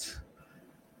pit,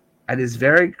 and is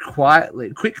very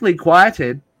quickly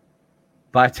quieted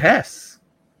by Tess,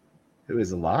 who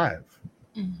is alive.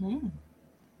 Mm-hmm.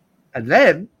 And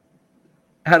then,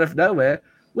 out of nowhere,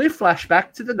 we flash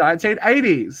back to the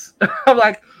 1980s. I'm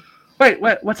like, wait,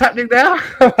 what's happening now?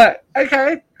 I'm like,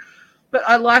 okay. But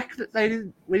I like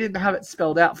that we didn't have it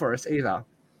spelled out for us either.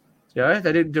 You know,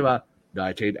 they didn't do a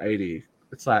 1980.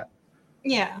 It's like,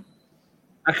 yeah.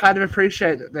 I kind of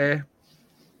appreciate that they're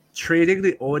treating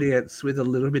the audience with a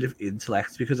little bit of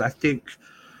intellect, because I think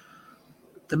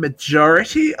the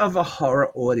majority of a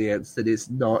horror audience that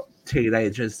is not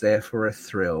teenagers there for a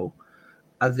thrill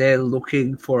are there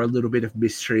looking for a little bit of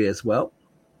mystery as well.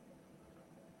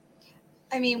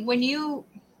 I mean,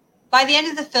 by the end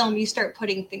of the film, you start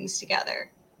putting things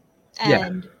together.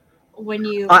 And when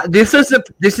you... This is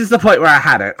the point where I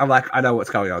had it. I'm like, I know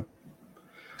what's going on.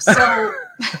 So,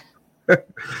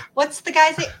 what's the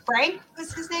guy's name? Frank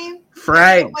was his name?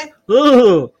 Frank.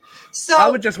 Ooh. So I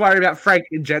would just worry about Frank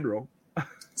in general.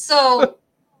 So,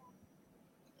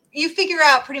 you figure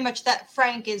out pretty much that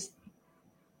Frank is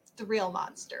the real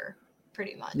monster,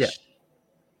 pretty much. Yeah.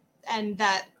 And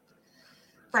that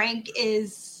Frank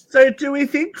is... So do we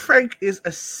think Frank is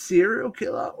a serial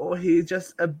killer, or he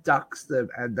just abducts them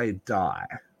and they die?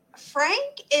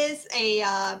 Frank is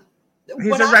a...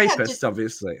 he's a rapist,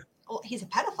 obviously. Well, he's a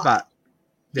pedophile. But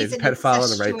he's a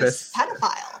pedophile and a rapist.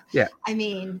 Pedophile. Yeah. I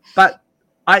mean... But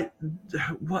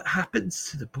what happens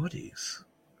to the bodies?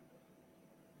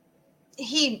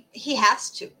 He has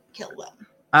to kill them.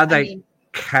 Are they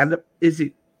is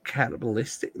it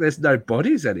cannibalistic? There's no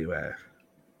bodies anywhere.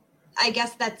 I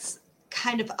guess that's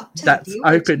kind of up to that's the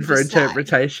open for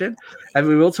interpretation, and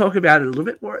we will talk about it a little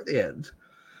bit more at the end.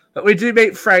 But we do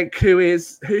meet Frank, who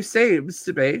seems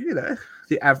to be,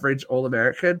 the average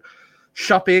all-American,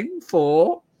 shopping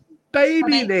for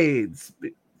baby needs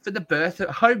for the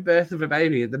home birth of a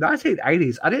baby in the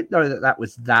 1980s. I didn't know that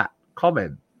was that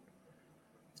common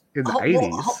in the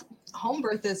 80s. Home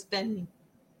birth has been,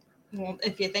 well,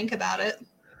 if you think about it.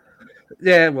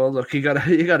 Yeah, well, look, you gotta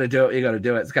do it. You gotta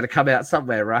do it. It's gotta come out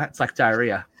somewhere, right? It's like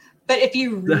diarrhea. But if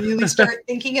you really start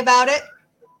thinking about it,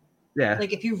 yeah,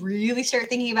 like if you really start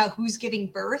thinking about who's giving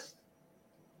birth,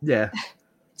 yeah,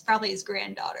 it's probably his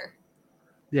granddaughter.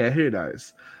 Yeah, who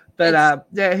knows? But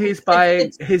he's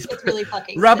buying his really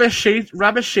fucking rubber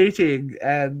sheeting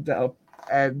and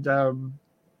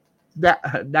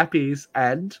nappies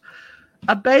and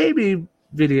a baby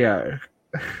video.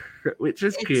 Which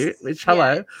is cute.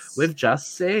 We've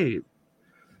just seen.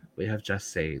 We have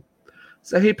just seen.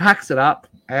 So he packs it up,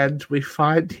 and we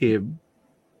find him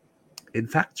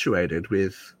infatuated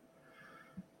with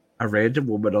a random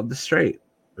woman on the street,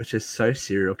 which is so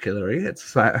serial killery.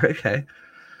 It's like, okay.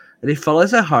 And he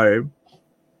follows her home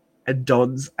and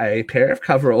dons a pair of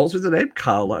coveralls with the name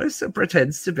Carlos and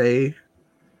pretends to be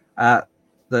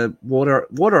the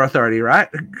water authority, right?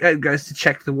 And goes to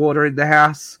check the water in the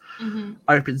house. Mm-hmm.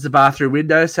 Opens the bathroom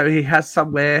window so he has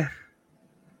somewhere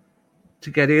to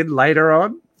get in later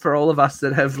on. For all of us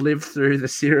that have lived through the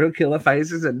serial killer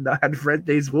phases and have read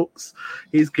these books,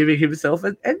 he's giving himself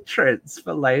an entrance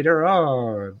for later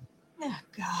on. Oh,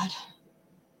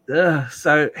 God.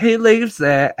 So he leaves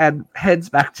there and heads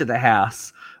back to the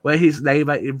house where his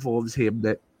neighbor informs him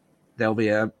that there'll be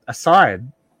a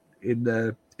sign in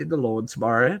the lawn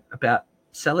tomorrow about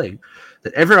selling,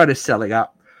 that everyone is selling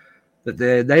up, that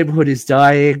their neighborhood is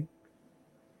dying.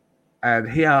 And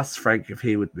he asked Frank if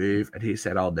he would move, and he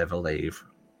said, I'll never leave.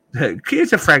 Cue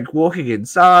to Frank walking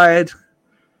inside,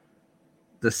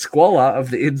 the squalor of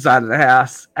the inside of the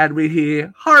house, and we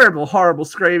hear horrible, horrible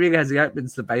screaming as he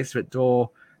opens the basement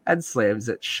door and slams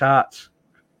it shut.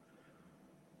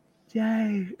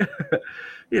 Yay.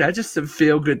 Just some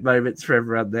feel-good moments for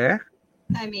everyone there.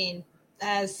 I mean,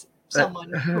 as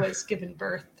someone who has given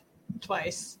birth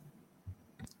twice,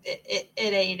 it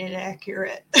ain't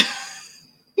inaccurate.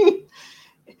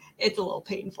 It's a little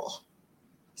painful.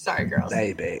 Sorry, girls.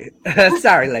 Maybe.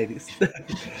 Sorry, ladies.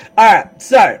 All right,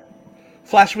 so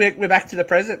we're back to the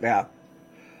present now.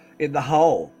 In the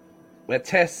hole, where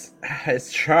Tess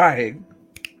is trying.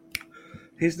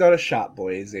 He's not a sharp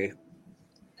boy, is he?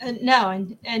 No,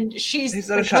 and she's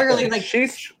not clearly like,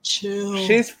 chill.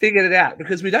 She's figured it out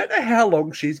because we don't know how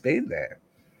long she's been there.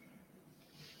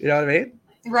 You know what I mean?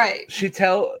 Right. She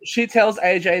tells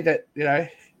AJ that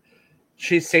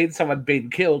she's seen someone being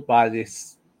killed by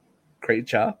this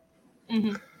creature,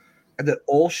 and that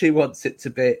all she wants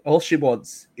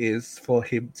is for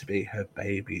him to be her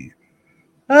baby.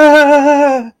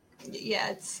 Ah!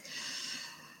 Yeah, it's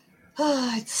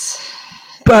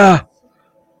bah.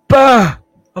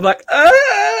 I'm like,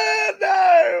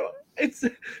 no!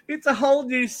 It's a whole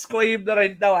new scheme that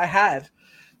I know I had.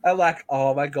 I'm like,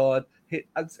 oh my god,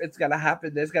 it's gonna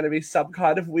happen. There's gonna be some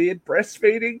kind of weird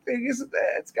breastfeeding thing, isn't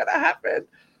there? It's gonna happen.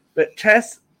 But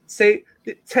Tess, as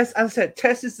I said,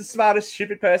 Tess is the smartest,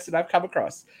 stupid person I've come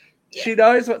across. Yeah. She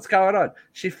knows what's going on.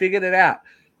 She figured it out.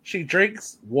 She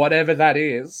drinks whatever that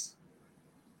is.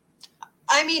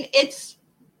 I mean, it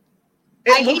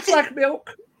looks like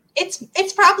milk.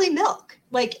 It's probably milk.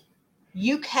 Like,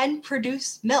 you can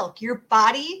produce milk. Your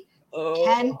body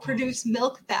can produce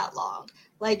milk that long.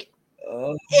 Like,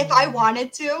 if I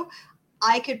wanted to,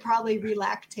 I could probably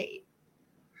relactate,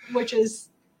 which is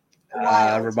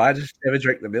wild. Remind us to never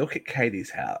drink the milk at Katie's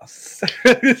house.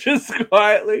 Just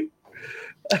quietly.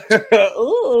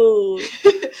 Ooh.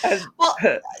 Well,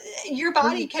 your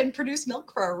body can produce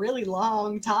milk for a really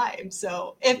long time.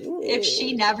 So if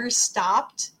she never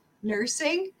stopped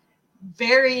nursing,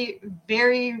 very,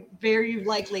 very, very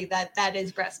likely that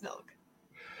is breast milk.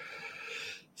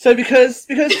 So because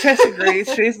Tess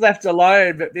agrees, she's left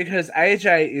alone, but because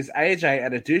AJ is AJ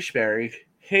and a doucheberry,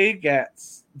 he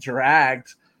gets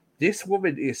dragged. This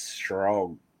woman is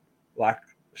strong. like,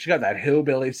 she got that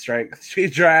hillbilly strength. She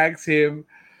drags him,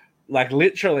 like,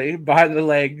 literally by the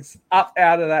legs up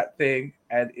out of that thing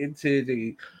and into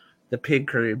the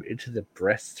pink room, into the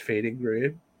breastfeeding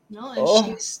room. No,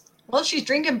 and she's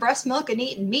drinking breast milk and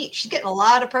eating meat. She's getting a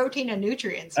lot of protein and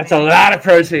nutrients. That's a lot of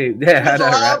protein. Yeah, that's a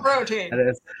lot of protein. It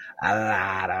is a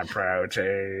lot of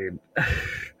protein.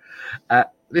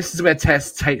 This is where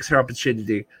Tess takes her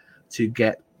opportunity to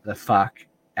get the fuck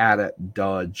out of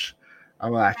Dodge.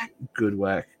 I'm like, good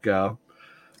work, girl.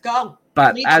 Go.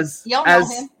 But as the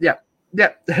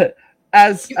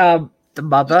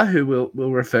mother, who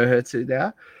we'll refer to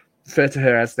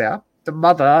her as now, the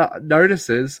mother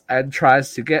notices and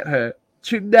tries to get her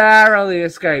to narrowly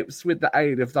escapes with the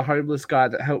aid of the homeless guy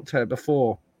that helped her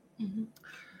before. Mm-hmm.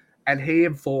 And he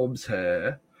informs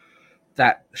her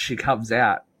that she comes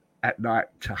out at night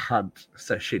to hunt,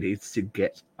 so she needs to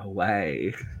get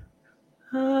away.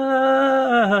 So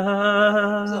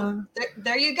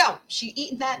there you go. She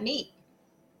eating that meat.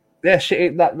 Yeah, she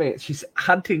eating that meat. She's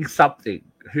hunting something.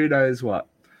 Who knows what?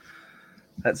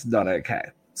 That's not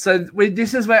okay. So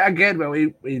this is where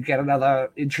we get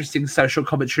another interesting social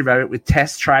commentary moment with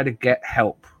Tess trying to get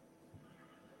help.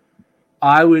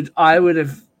 I would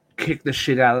have kicked the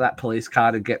shit out of that police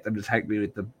car to get them to take me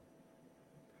with them.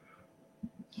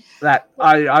 That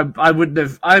I wouldn't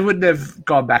have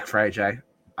gone back for AJ.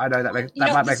 I know that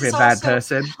might make me a bad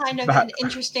person. Kind of an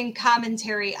interesting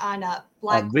commentary on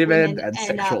black on women and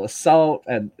sexual assault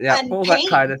and all pain. That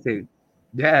kind of thing.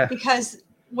 Yeah, because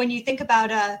when you think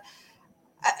about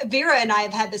Vera and I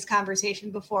have had this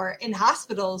conversation before. In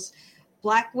hospitals,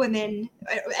 Black women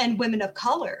and women of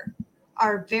color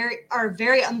are very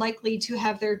unlikely to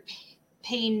have their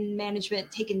pain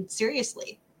management taken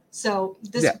seriously. So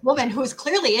this woman who is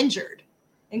clearly injured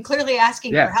and clearly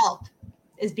asking for help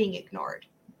is being ignored.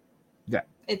 Yeah,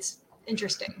 it's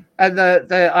interesting. And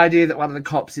the idea that one of the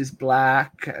cops is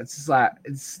black, it's just like,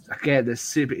 it's again, there's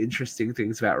super interesting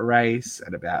things about race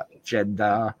and about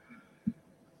gender,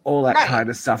 all that kind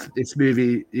of stuff. This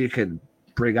movie you can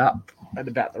bring up, and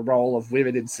about the role of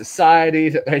women in society,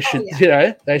 that they should,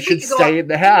 they should stay in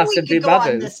the house and be mothers. We could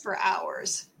go on this for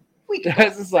hours.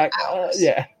 It's just like,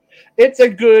 it's a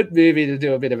good movie to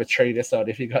do a bit of a treatise on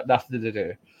if you've got nothing to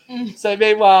do. So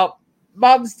meanwhile,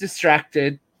 Mum's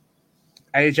distracted.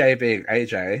 AJ being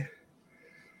AJ,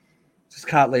 just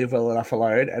can't leave well enough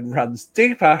alone and runs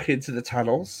deeper into the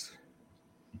tunnels.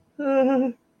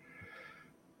 And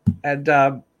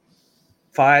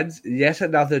finds yet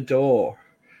another door.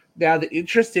 Now, the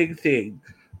interesting thing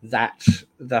that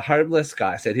the homeless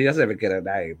guy said, he doesn't ever get a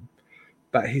name,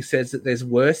 but he says that there's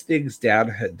worse things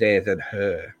down there than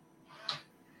her.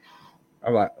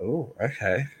 I'm like, oh,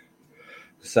 okay.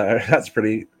 So that's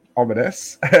pretty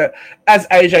ominous. As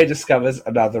AJ discovers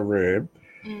another room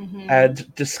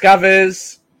and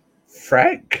discovers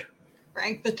Frank.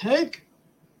 Frank the Tank.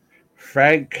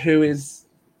 Frank, who is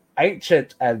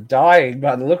ancient and dying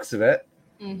by the looks of it.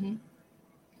 Mm-hmm.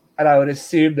 And I would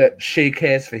assume that she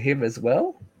cares for him as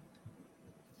well.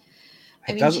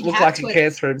 It doesn't look like he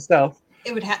cares for himself.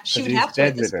 She would have to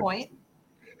at this point.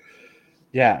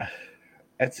 Yeah.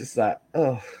 It's just like,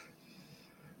 oh.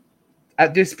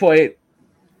 At this point,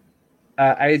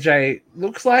 AJ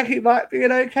looks like he might be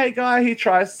an okay guy. He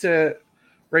tries to...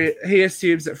 he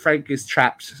assumes that Frank is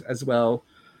trapped as well.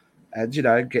 And,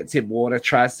 gets him water,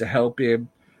 tries to help him.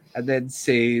 And then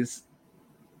sees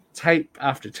tape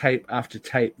after tape after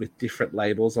tape with different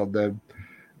labels on them.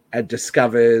 And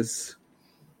discovers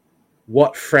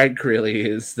what Frank really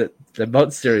is. That the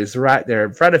monster is right there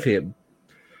in front of him.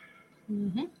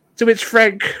 Mm-hmm. To which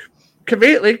Frank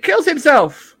conveniently kills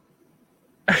himself.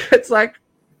 It's like,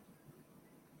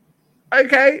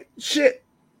 okay, shit.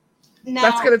 Now,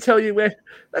 that's gonna tell you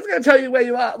where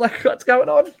you are. Like, what's going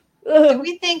on? Do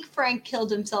we think Frank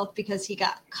killed himself because he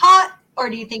got caught, or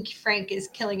do you think Frank is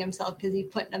killing himself because he's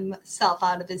putting himself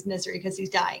out of his misery because he's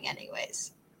dying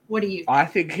anyways? What do you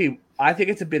think? I think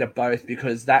it's a bit of both,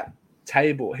 because that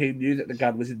table, he knew that the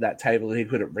gun was in that table and he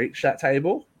couldn't reach that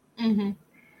table. Mm-hmm.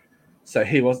 So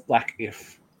he was like,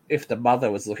 if the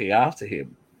mother was looking after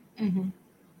him, mm-hmm.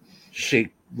 she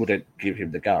wouldn't give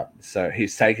him the gun. So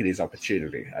he's taken his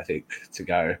opportunity, I think, to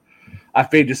go,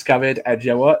 I've been discovered, and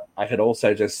you know what? I can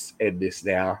also just end this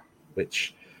now,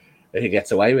 which he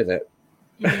gets away with it.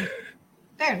 Mm-hmm.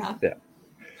 Fair enough. Yeah.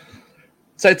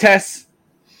 So Tess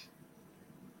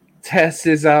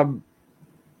is I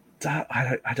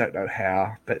don't know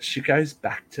how, but she goes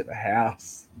back to the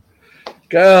house.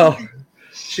 Girl,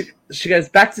 she goes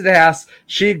back to the house.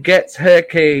 She gets her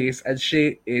keys, and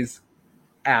she is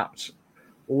out.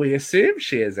 We assume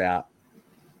she is out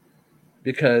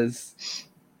because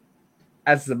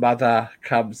as the mother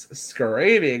comes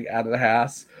screaming out of the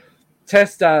house,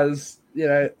 Tess does,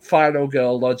 final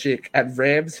girl logic and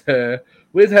rams her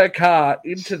with her car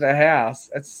into the house.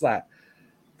 It's like,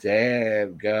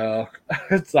 damn, girl.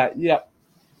 It's like, yep,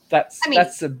 that's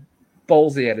some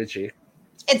ballsy energy.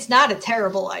 It's not a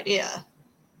terrible idea.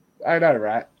 I know,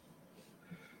 right?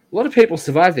 A lot of people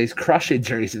survive these crush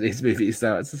injuries in these movies,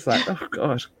 though. It's just like, oh,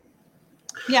 God.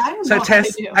 Yeah, I don't know. So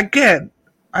Tess, again,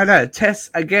 Tess,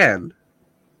 again,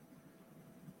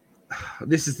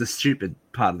 this is the stupid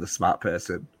part of the smart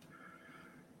person,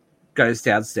 goes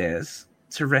downstairs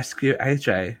to rescue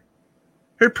AJ,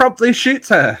 who promptly shoots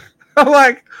her. I'm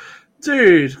like,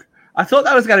 dude, I thought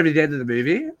that was going to be the end of the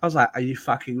movie. I was like, are you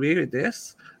fucking me with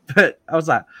this? But I was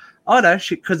like, oh no,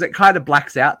 because it kind of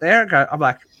blacks out there. I'm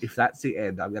like, if that's the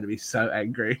end, I'm going to be so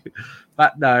angry.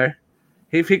 But no,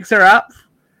 he picks her up.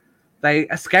 They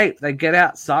escape. They get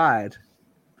outside.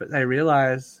 But they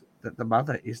realize that the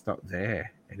mother is not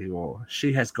there anymore.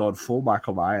 She has gone full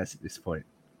Michael Myers at this point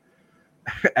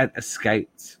and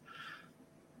escaped.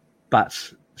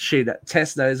 But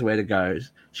Tess knows where to go.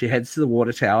 She heads to the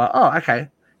water tower. Oh, okay.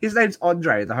 His name's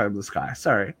Andre, the homeless guy.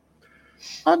 Sorry.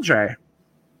 Andre.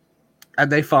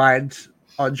 And they find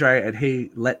Andre and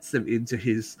he lets them into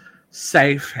his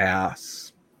safe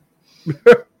house.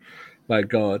 My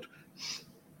God.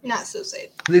 Not so safe.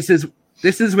 This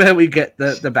is where we get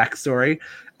the backstory.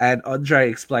 And Andre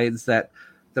explains that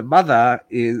the mother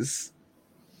is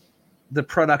the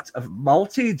product of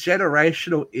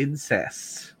multi-generational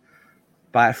incest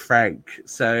by Frank.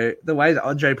 So the way that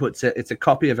Andre puts it, it's a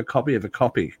copy of a copy of a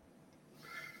copy.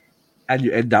 And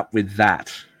you end up with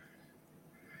that.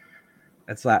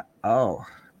 It's like, oh,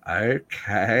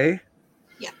 okay.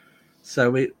 Yeah.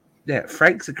 So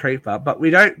Frank's a creeper, but we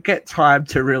don't get time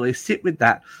to really sit with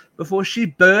that before she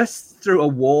bursts through a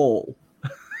wall.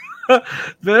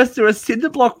 Bursts through a cinder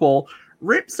block wall,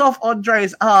 rips off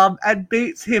Andre's arm and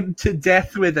beats him to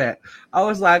death with it. I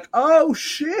was like, oh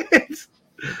shit.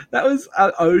 That was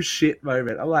an oh shit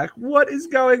moment. I'm like, what is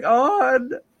going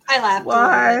on? I laughed.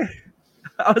 Why?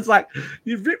 I was like,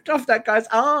 you ripped off that guy's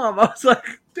arm. I was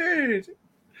like, dude.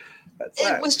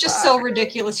 It was just so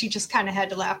ridiculous. You just kind of had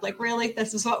to laugh. Like, really?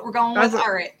 This is what we're going with?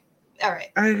 All right.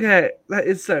 Okay, that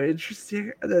is so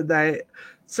interesting. And then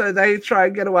they try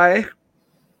and get away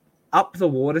up the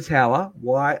water tower.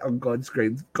 Why on God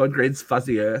Green's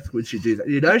fuzzy earth would she do that?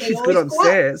 You know she's good on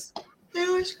stairs. They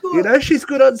always go up. You know she's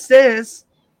good on stairs.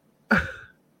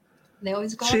 They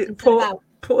always go up.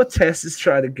 Poor Tess is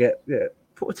trying to get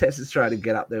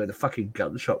up there with a fucking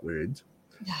gunshot wound.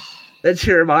 Then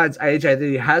she reminds AJ that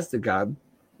he has the gun,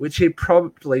 which he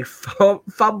promptly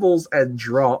fumbles and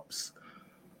drops.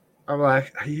 I'm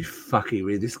like, are you fucking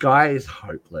me? This guy is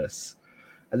hopeless.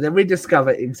 And then we discover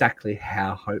exactly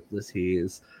how hopeless he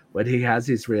is when he has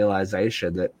his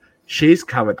realization that she's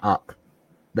coming up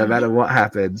no matter what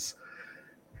happens.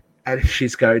 And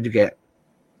she's going to get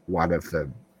one of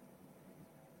them.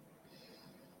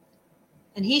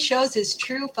 And he shows his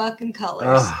true fucking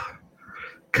colors. Oh.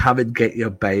 Come and get your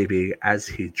baby as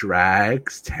he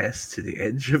drags Tess to the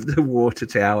edge of the water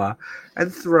tower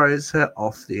and throws her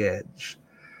off the edge.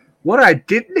 What I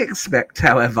didn't expect,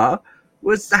 however,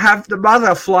 was to have the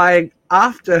mother flying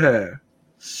after her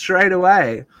straight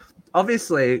away.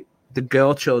 Obviously, the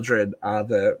girl children are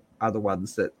the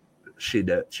ones that she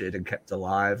nurtured and kept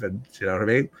alive, and you know what I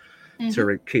mean? Mm-hmm.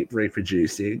 To keep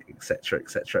reproducing, etc.,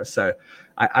 etc. So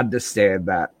I understand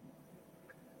that.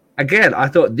 Again, I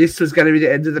thought this was going to be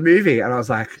the end of the movie, and I was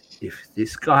like, if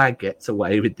this guy gets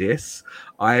away with this,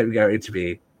 I am going to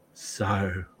be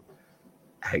so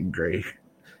angry.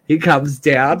 He comes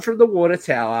down from the water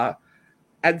tower,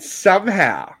 and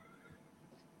somehow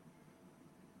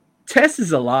Tess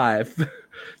is alive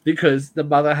because the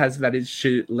mother has managed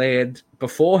to land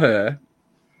before her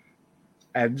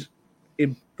and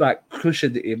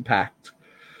cushion the impact.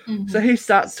 Mm-hmm. So he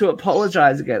starts to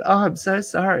apologize again. Oh, I'm so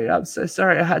sorry.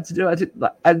 I had to do it. I didn't,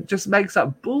 and just makes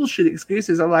up bullshit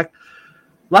excuses. I'm like,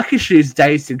 lucky she's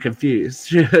dazed and confused.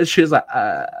 She's like,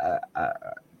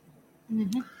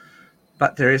 Mm-hmm.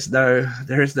 But there is no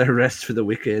rest for the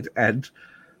wicked, and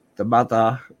the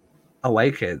mother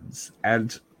awakens.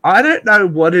 And I don't know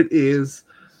what it is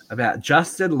about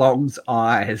Justin Long's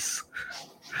eyes.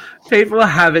 People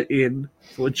have it in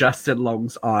for Justin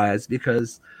Long's eyes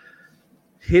because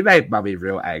he made Mummy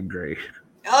real angry.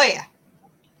 Oh, yeah.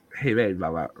 He made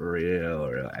Mama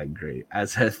real angry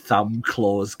as her thumb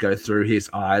claws go through his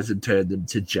eyes and turn them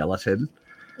to gelatin.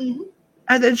 Mm-hmm.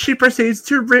 And then she proceeds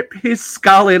to rip his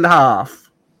skull in half.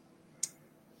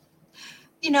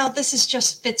 You know, this is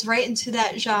just fits right into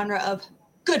that genre of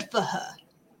good for her.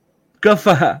 Good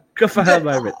for her. Good for her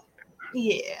moment.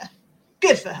 Yeah.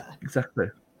 Good for her. Exactly.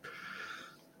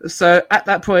 So at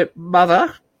that point, the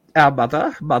mother,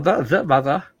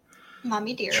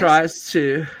 Mommy dearest, tries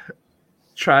to,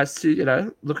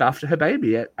 look after her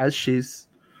baby as she's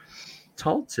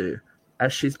told to,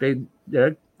 as she's been,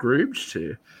 groomed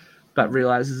to, but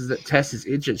realizes that Tess is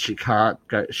injured. She can't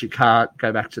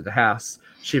go back to the house.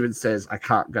 She even says, I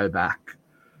can't go back.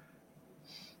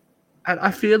 And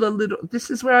I feel this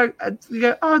is where I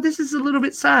go, oh, this is a little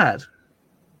bit sad.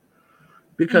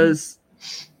 Because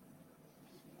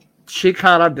she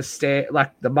can't understand,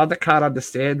 the mother can't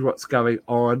understand what's going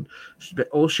on. But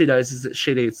all she knows is that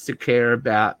she needs to care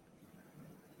about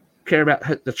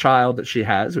the child that she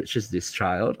has, which is this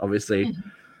child. Obviously,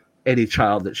 any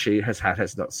child that she has had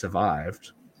has not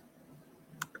survived.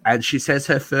 And she says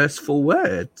her first full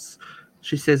words.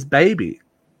 She says, baby.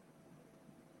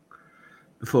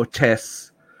 Before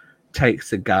Tess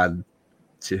takes a gun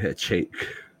to her cheek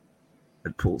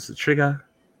and pulls the trigger.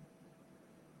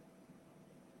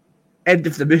 End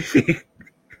of the movie.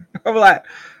 I'm like,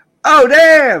 oh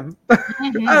damn!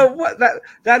 Oh, what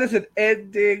that is an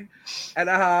ending and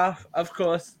a half. Of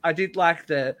course, I did like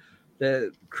the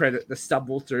credit, the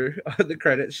stumble through the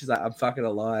credits. She's like, I'm fucking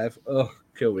alive. Oh,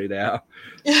 kill me now.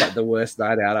 It's like the worst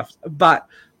night out after. But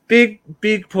big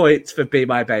points for Be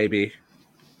My Baby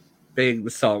being the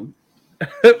song.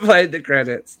 Played the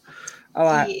credits. I'm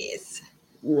like, yes.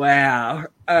 Wow.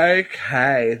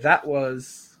 Okay. That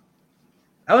was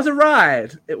a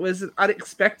ride. It was an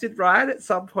unexpected ride at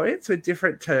some points with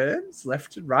different turns,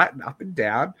 left and right and up and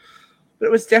down. But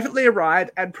it was definitely a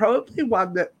ride, and probably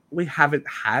one that we haven't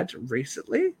had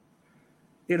recently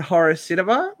in horror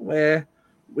cinema, where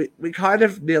we kind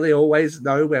of nearly always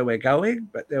know where we're going,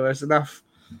 but there was enough,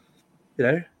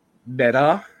 meta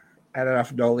and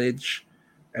enough knowledge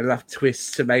and enough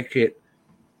twists to make it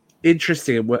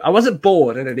interesting. I wasn't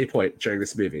bored at any point during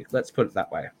this movie. Let's put it that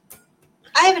way.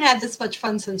 I haven't had this much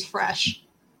fun since Fresh.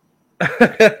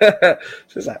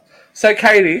 So,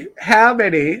 Katie, how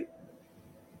many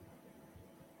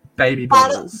baby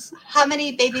bottles? How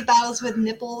many baby bottles with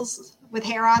nipples with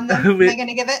hair on them am I going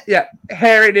to give it? Yeah,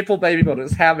 hairy nipple baby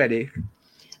bottles. How many?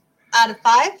 Out of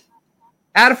 5?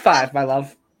 Out of 5, my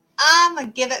love. I'm going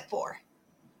to give it 4.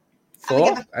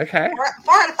 4? Okay.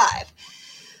 4 out of 5.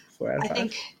 4 out of 5. I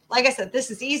think, like I said,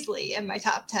 this is easily in my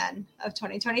top 10 of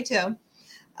 2022.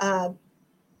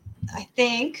 I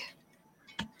think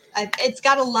it's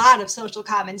got a lot of social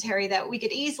commentary that we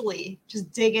could easily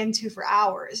just dig into for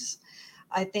hours.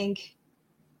 I think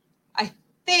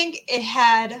it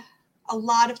had a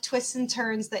lot of twists and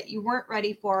turns that you weren't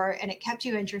ready for, and it kept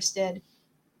you interested.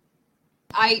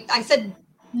 I said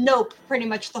nope pretty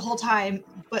much the whole time,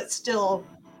 but still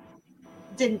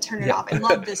didn't turn it off. I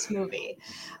love this movie.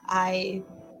 I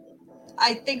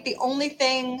think the only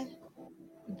thing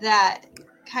that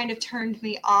kind of turned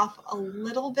me off a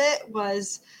little bit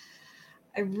was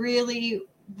I really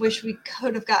wish we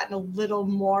could have gotten a little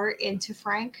more into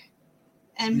Frank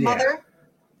and Mother.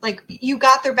 Like, you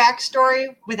got their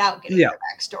backstory without getting their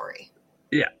backstory.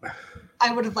 Yeah.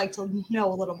 I would have liked to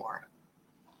know a little more.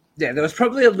 Yeah, there was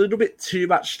probably a little bit too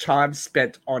much time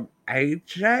spent on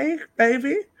AJ,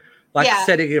 maybe?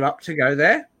 Setting him up to go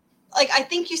there. I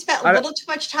think you spent a little too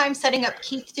much time setting up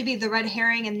Keith to be the red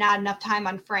herring and not enough time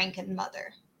on Frank and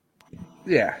Mother.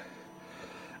 Yeah.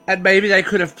 And maybe they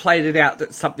could have played it out that there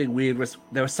was something weird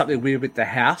with the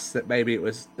house, that maybe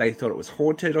they thought it was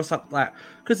haunted or something like that.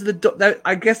 Because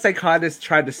I guess they kind of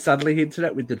tried to subtly hint at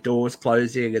it with the doors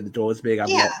closing and the doors being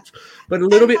unlocked. But a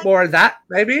little bit more of that,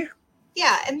 maybe?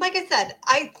 Yeah, and like I said,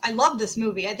 I love this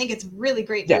movie. I think it's a really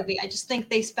great movie. I just think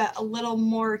they spent a little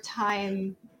more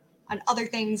time on other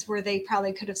things where they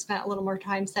probably could have spent a little more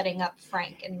time setting up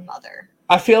Frank and Mother.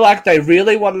 I feel like they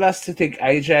really wanted us to think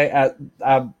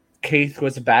Keith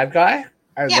was a bad guy,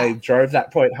 and they drove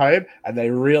that point home, and they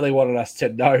really wanted us to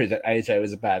know that AJ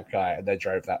was a bad guy, and they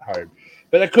drove that home.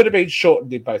 But it could have been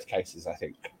shortened in both cases, I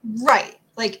think. Right.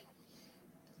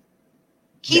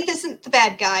 Keith isn't the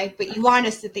bad guy, but you want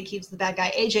us to think he's the bad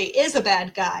guy. AJ is a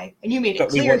bad guy, and you made it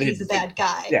clear he's a bad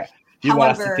guy. Yeah, you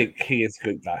want us to think he is a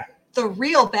good guy. The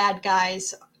real bad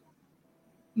guys,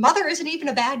 Mother isn't even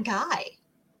a bad guy.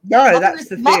 No, that's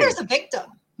the thing. Mother's a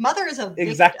victim. Mother is a victim.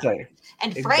 Exactly.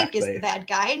 And Frank is the bad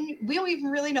guy, and we don't even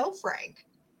really know Frank.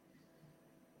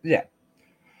 Yeah.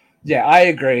 Yeah, I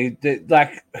agree.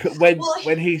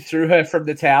 When he threw her from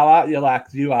the tower, you're like,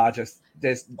 you are just,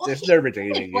 there's no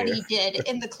redeeming you. What he did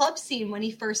in the club scene when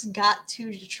he first got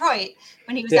to Detroit,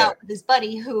 when he was out with his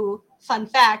buddy, who, fun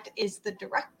fact, is the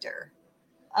director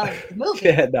of the movie.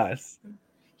 Yeah, nice.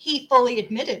 He fully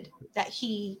admitted that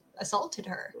he assaulted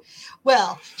her.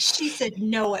 Well, she said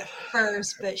no at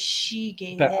first, but she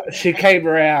gave it. She came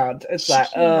around. It's like,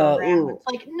 oh,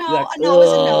 like no, like, a no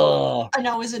is a no. A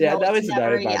no is a no. No it's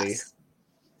never a buddy. Yes.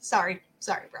 Sorry,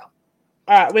 bro.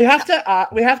 All right, we have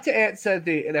to answer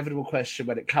the inevitable question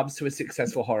when it comes to a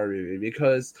successful horror movie,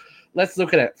 because let's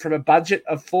look at it. From a budget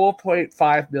of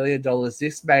 $4.5 million,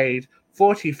 this made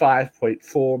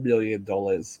 $45.4 million.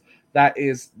 That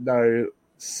is no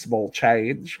small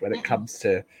change when it comes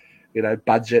to,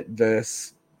 budget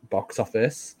versus box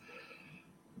office.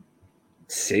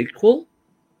 Sequel?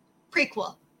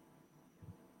 Prequel.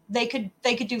 They could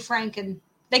do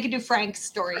Frank's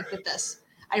story with this.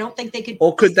 I don't think they could.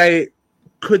 Or could they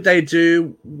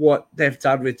do what they've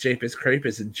done with Jeepers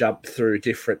Creepers and jump through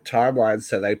different timelines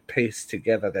so they piece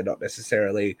together? They're not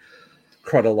necessarily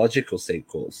chronological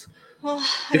sequels. Well,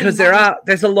 because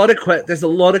there's a lot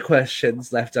of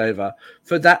questions left over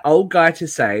for that old guy to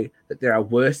say that there are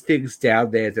worse things down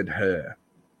there than her.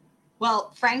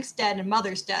 Well, Frank's dead and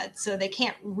Mother's dead, so they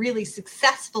can't really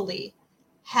successfully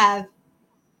have.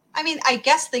 I mean, I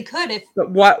guess they could if.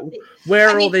 But where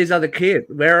are all these other kids?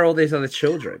 Where are all these other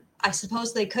children? I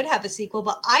suppose they could have a sequel,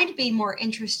 but I'd be more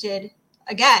interested.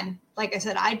 Again, like I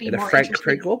said, I'd be in more a Frank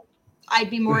interested. Prequel?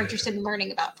 I'd be more interested in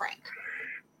learning about Frank.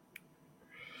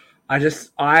 I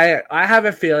have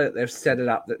a feeling that they've set it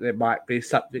up that there might be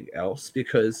something else,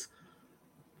 because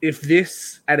if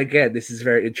this, and again, this is a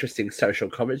very interesting social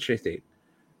commentary thing.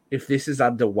 If this is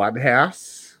under one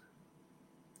house,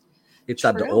 it's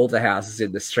under all the houses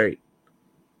in the street.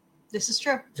 This is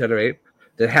true. Do you know what I mean?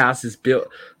 The house is built,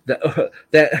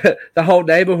 the whole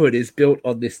neighborhood is built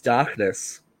on this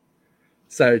darkness.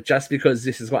 So just because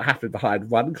this is what happened behind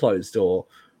one closed door,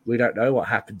 we don't know what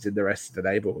happens in the rest of the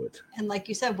neighborhood. And like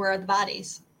you said, where are the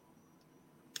bodies?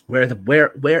 Where did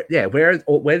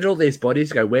all these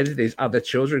bodies go? Where did these other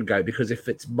children go? Because if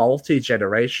it's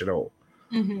multi-generational,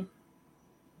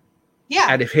 yeah,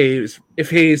 and if he's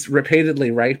repeatedly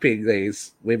raping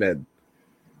these women,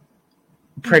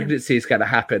 pregnancy is going to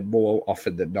happen more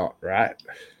often than not, right?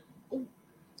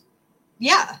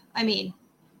 Yeah, I mean,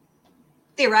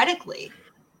 theoretically.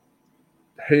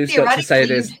 Who's got to say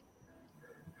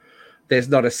there's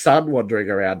not a son wandering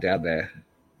around down there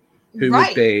who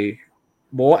would be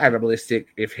more animalistic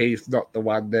if he's not the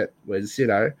one that was,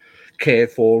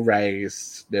 cared for,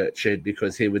 raised, nurtured,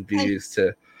 because he would be used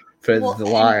to further the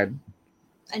line.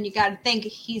 And you got to think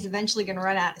he's eventually going to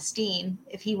run out of steam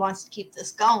if he wants to keep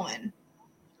this going.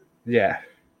 Yeah.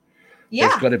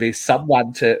 There's got to be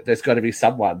someone.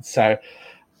 So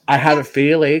I have a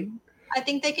feeling. I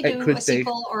think they could do a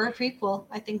sequel or a prequel.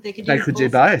 I think they could do do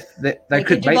both. They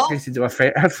could make this into a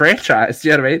franchise. Do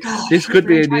you know what I mean? God, this could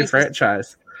be a new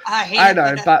franchise. I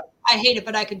hate it,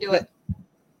 but I could do it.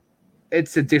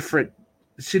 It's a different.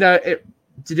 Did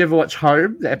you ever watch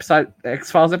Home, the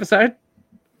X-Files episode?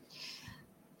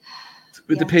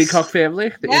 With the Peacock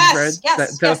family? Yes.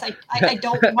 I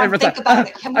don't want to think about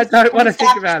it. I don't want to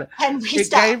think about it.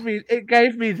 It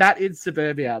gave me that in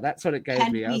Suburbia. That's what it gave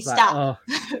me. I was like, oh.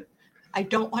 I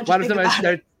don't want to think about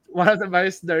it. One of the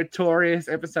most notorious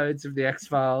episodes of the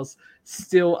X-Files,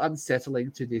 still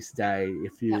unsettling to this day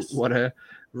if you want to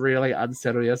really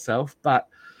unsettle yourself. But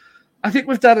I think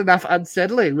we've done enough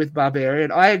unsettling with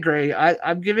Barbarian. I agree.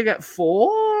 I'm giving it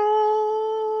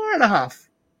 4.5.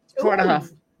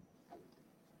 4.5.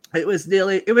 It was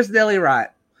nearly right.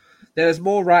 There was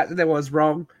more right than there was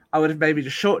wrong. I would have maybe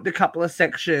just shortened a couple of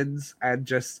sections and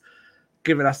just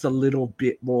given us a little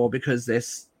bit more, because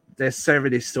there's so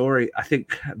many stories. I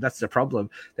think that's the problem.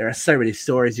 There are so many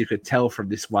stories you could tell from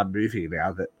this one movie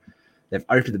now that they've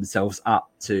opened themselves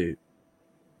up to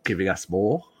giving us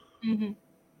more. Mm-hmm.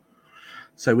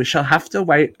 So we shall have to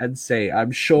wait and see.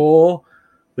 I'm sure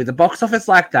with a box office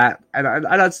like that, and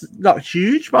it's not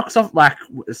huge box office,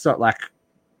 it's not like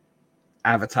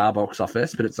Avatar box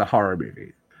office, but it's a horror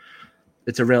movie.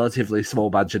 It's a relatively small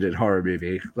budgeted horror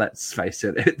movie. Let's face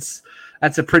it.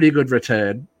 That's a pretty good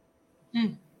return.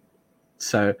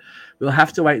 So we'll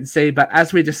have to wait and see. But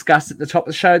as we discussed at the top of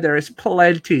the show, there is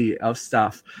plenty of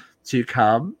stuff to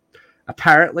come.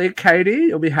 Apparently, Katie,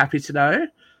 you'll be happy to know,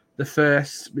 the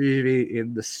first movie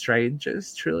in the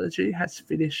Strangers trilogy has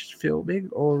finished filming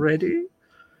already.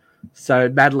 So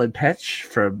Madeline Petch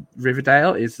from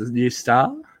Riverdale is the new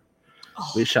star.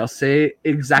 We shall see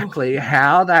exactly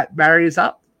how that marries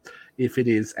up. If it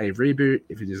is a reboot,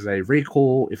 if it is a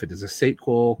recall, if it is a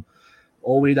sequel.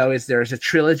 All we know is there is a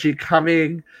trilogy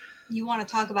coming. You want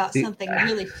to talk about something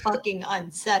really fucking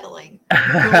unsettling.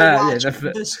 Watch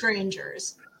The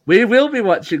Strangers. We will be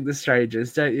watching The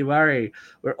Strangers, don't you worry.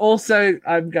 We're also,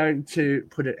 I'm going to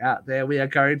put it out there, we are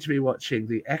going to be watching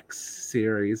the X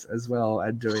series as well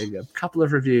and doing a couple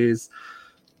of reviews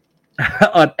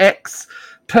on X,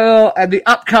 Pearl, and the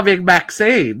upcoming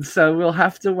Maxine. So we'll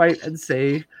have to wait and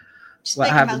see what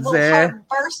happens there. Heart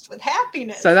burst with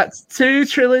happiness. So that's two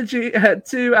series that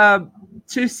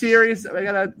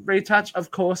we're going to retouch.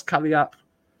 Of course, coming up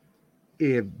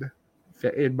in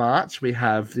March, we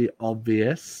have the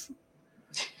obvious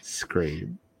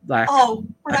Scream. Like, we're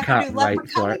not going to do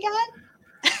Leprechaun again?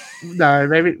 No,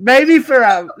 maybe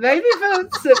for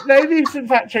St.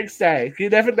 Patrick's Day. You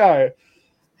never know.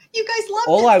 You guys loved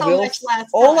it so much last time.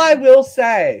 All I will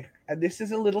say, and this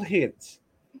is a little hint,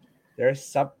 there is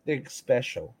something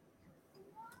special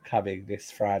coming this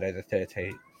Friday the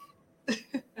 13th.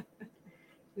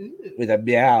 With a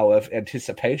meow of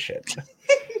anticipation.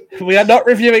 We are not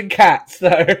reviewing cats,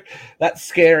 though. That's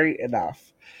scary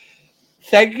enough.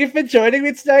 Thank you for joining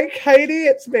me today, Katie.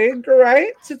 It's been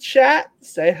great to chat.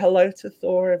 Say hello to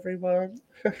Thor, everyone.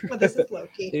 Well, this is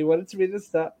Loki. He wanted to be the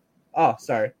star. Oh,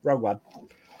 sorry. Wrong one.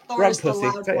 Thor Wrong is pussy.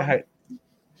 the loud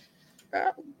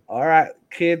one. All right,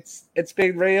 kids. It's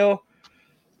been real.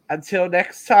 Until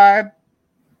next time.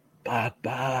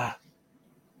 Bye-bye.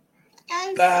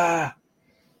 Guys. Bye.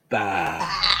 Bye.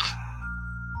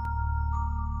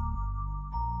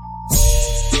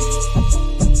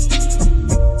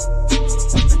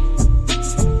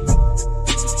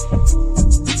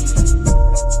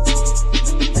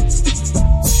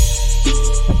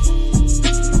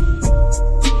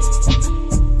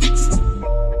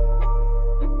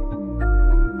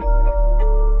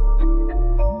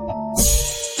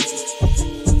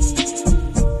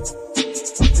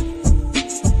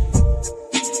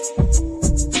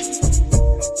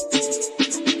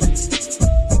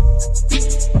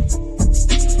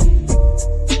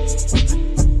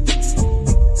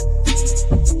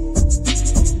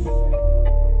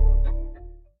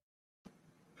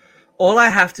 All I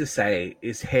have to say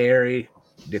is hairy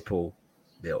nipple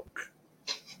milk.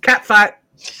 Cat fight.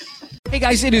 Hey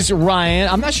guys, it is Ryan.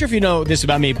 I'm not sure if you know this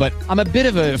about me, but I'm a bit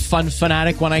of a fun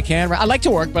fanatic when I can. I like to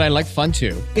work, but I like fun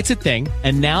too. It's a thing.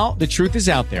 And now the truth is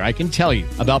out there. I can tell you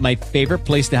about my favorite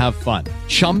place to have fun.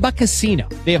 Chumba Casino.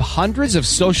 They have hundreds of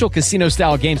social casino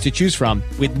style games to choose from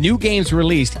with new games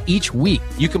released each week.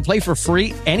 You can play for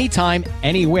free anytime,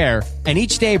 anywhere. And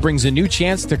each day brings a new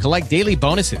chance to collect daily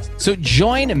bonuses. So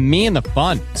join me in the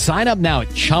fun. Sign up now at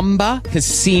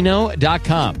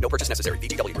ChumbaCasino.com. No purchase necessary.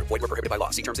 VGW Group. Void where prohibited by law.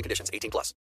 See terms and conditions. 18+.